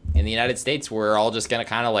in the United States, we're all just going to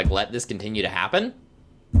kind of like let this continue to happen.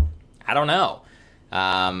 I don't know.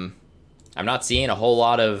 I'm not seeing a whole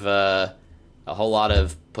lot of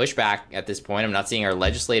pushback at this point. I'm not seeing our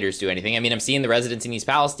legislators do anything. I mean, I'm seeing the residents in East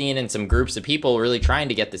Palestine and some groups of people really trying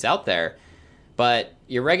to get this out there. But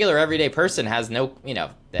your regular everyday person has no, you know,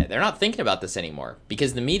 they're not thinking about this anymore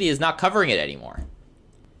because the media is not covering it anymore.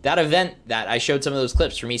 That event that I showed some of those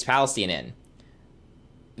clips from East Palestine in,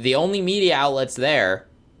 the only media outlets there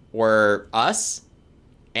were us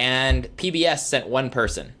and PBS sent one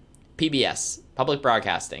person. PBS, Public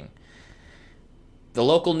Broadcasting. The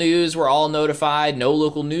local news were all notified. No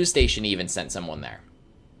local news station even sent someone there.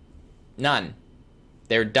 None.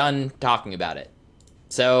 They're done talking about it.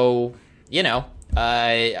 So, you know,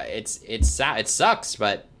 it sucks,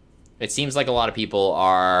 but it seems like a lot of people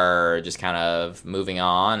are just kind of moving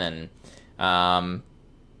on, and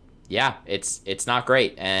yeah, it's not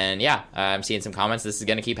great. And yeah, I'm seeing some comments. This is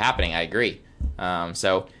going to keep happening. I agree.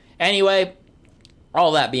 So anyway,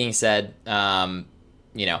 all that being said,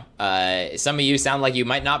 you know, some of you sound like you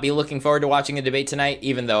might not be looking forward to watching the debate tonight,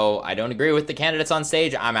 even though I don't agree with the candidates on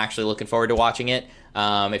stage. I'm actually looking forward to watching it.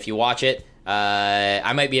 If you watch it,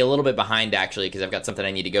 I might be a little bit behind, actually, because I've got something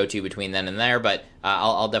I need to go to between then and there, but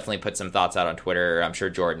I'll definitely put some thoughts out on Twitter. I'm sure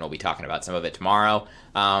Jordan will be talking about some of it tomorrow.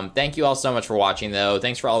 Thank you all so much for watching, though.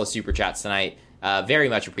 Thanks for all the super chats tonight. Very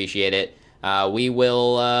much appreciate it.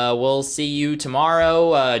 We'll see you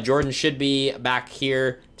tomorrow. Jordan should be back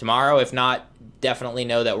here tomorrow. If not, definitely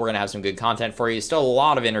know that we're going to have some good content for you. Still a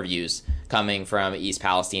lot of interviews coming from East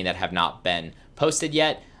Palestine that have not been posted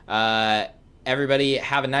yet. Everybody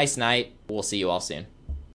have a nice night. We'll see you all soon.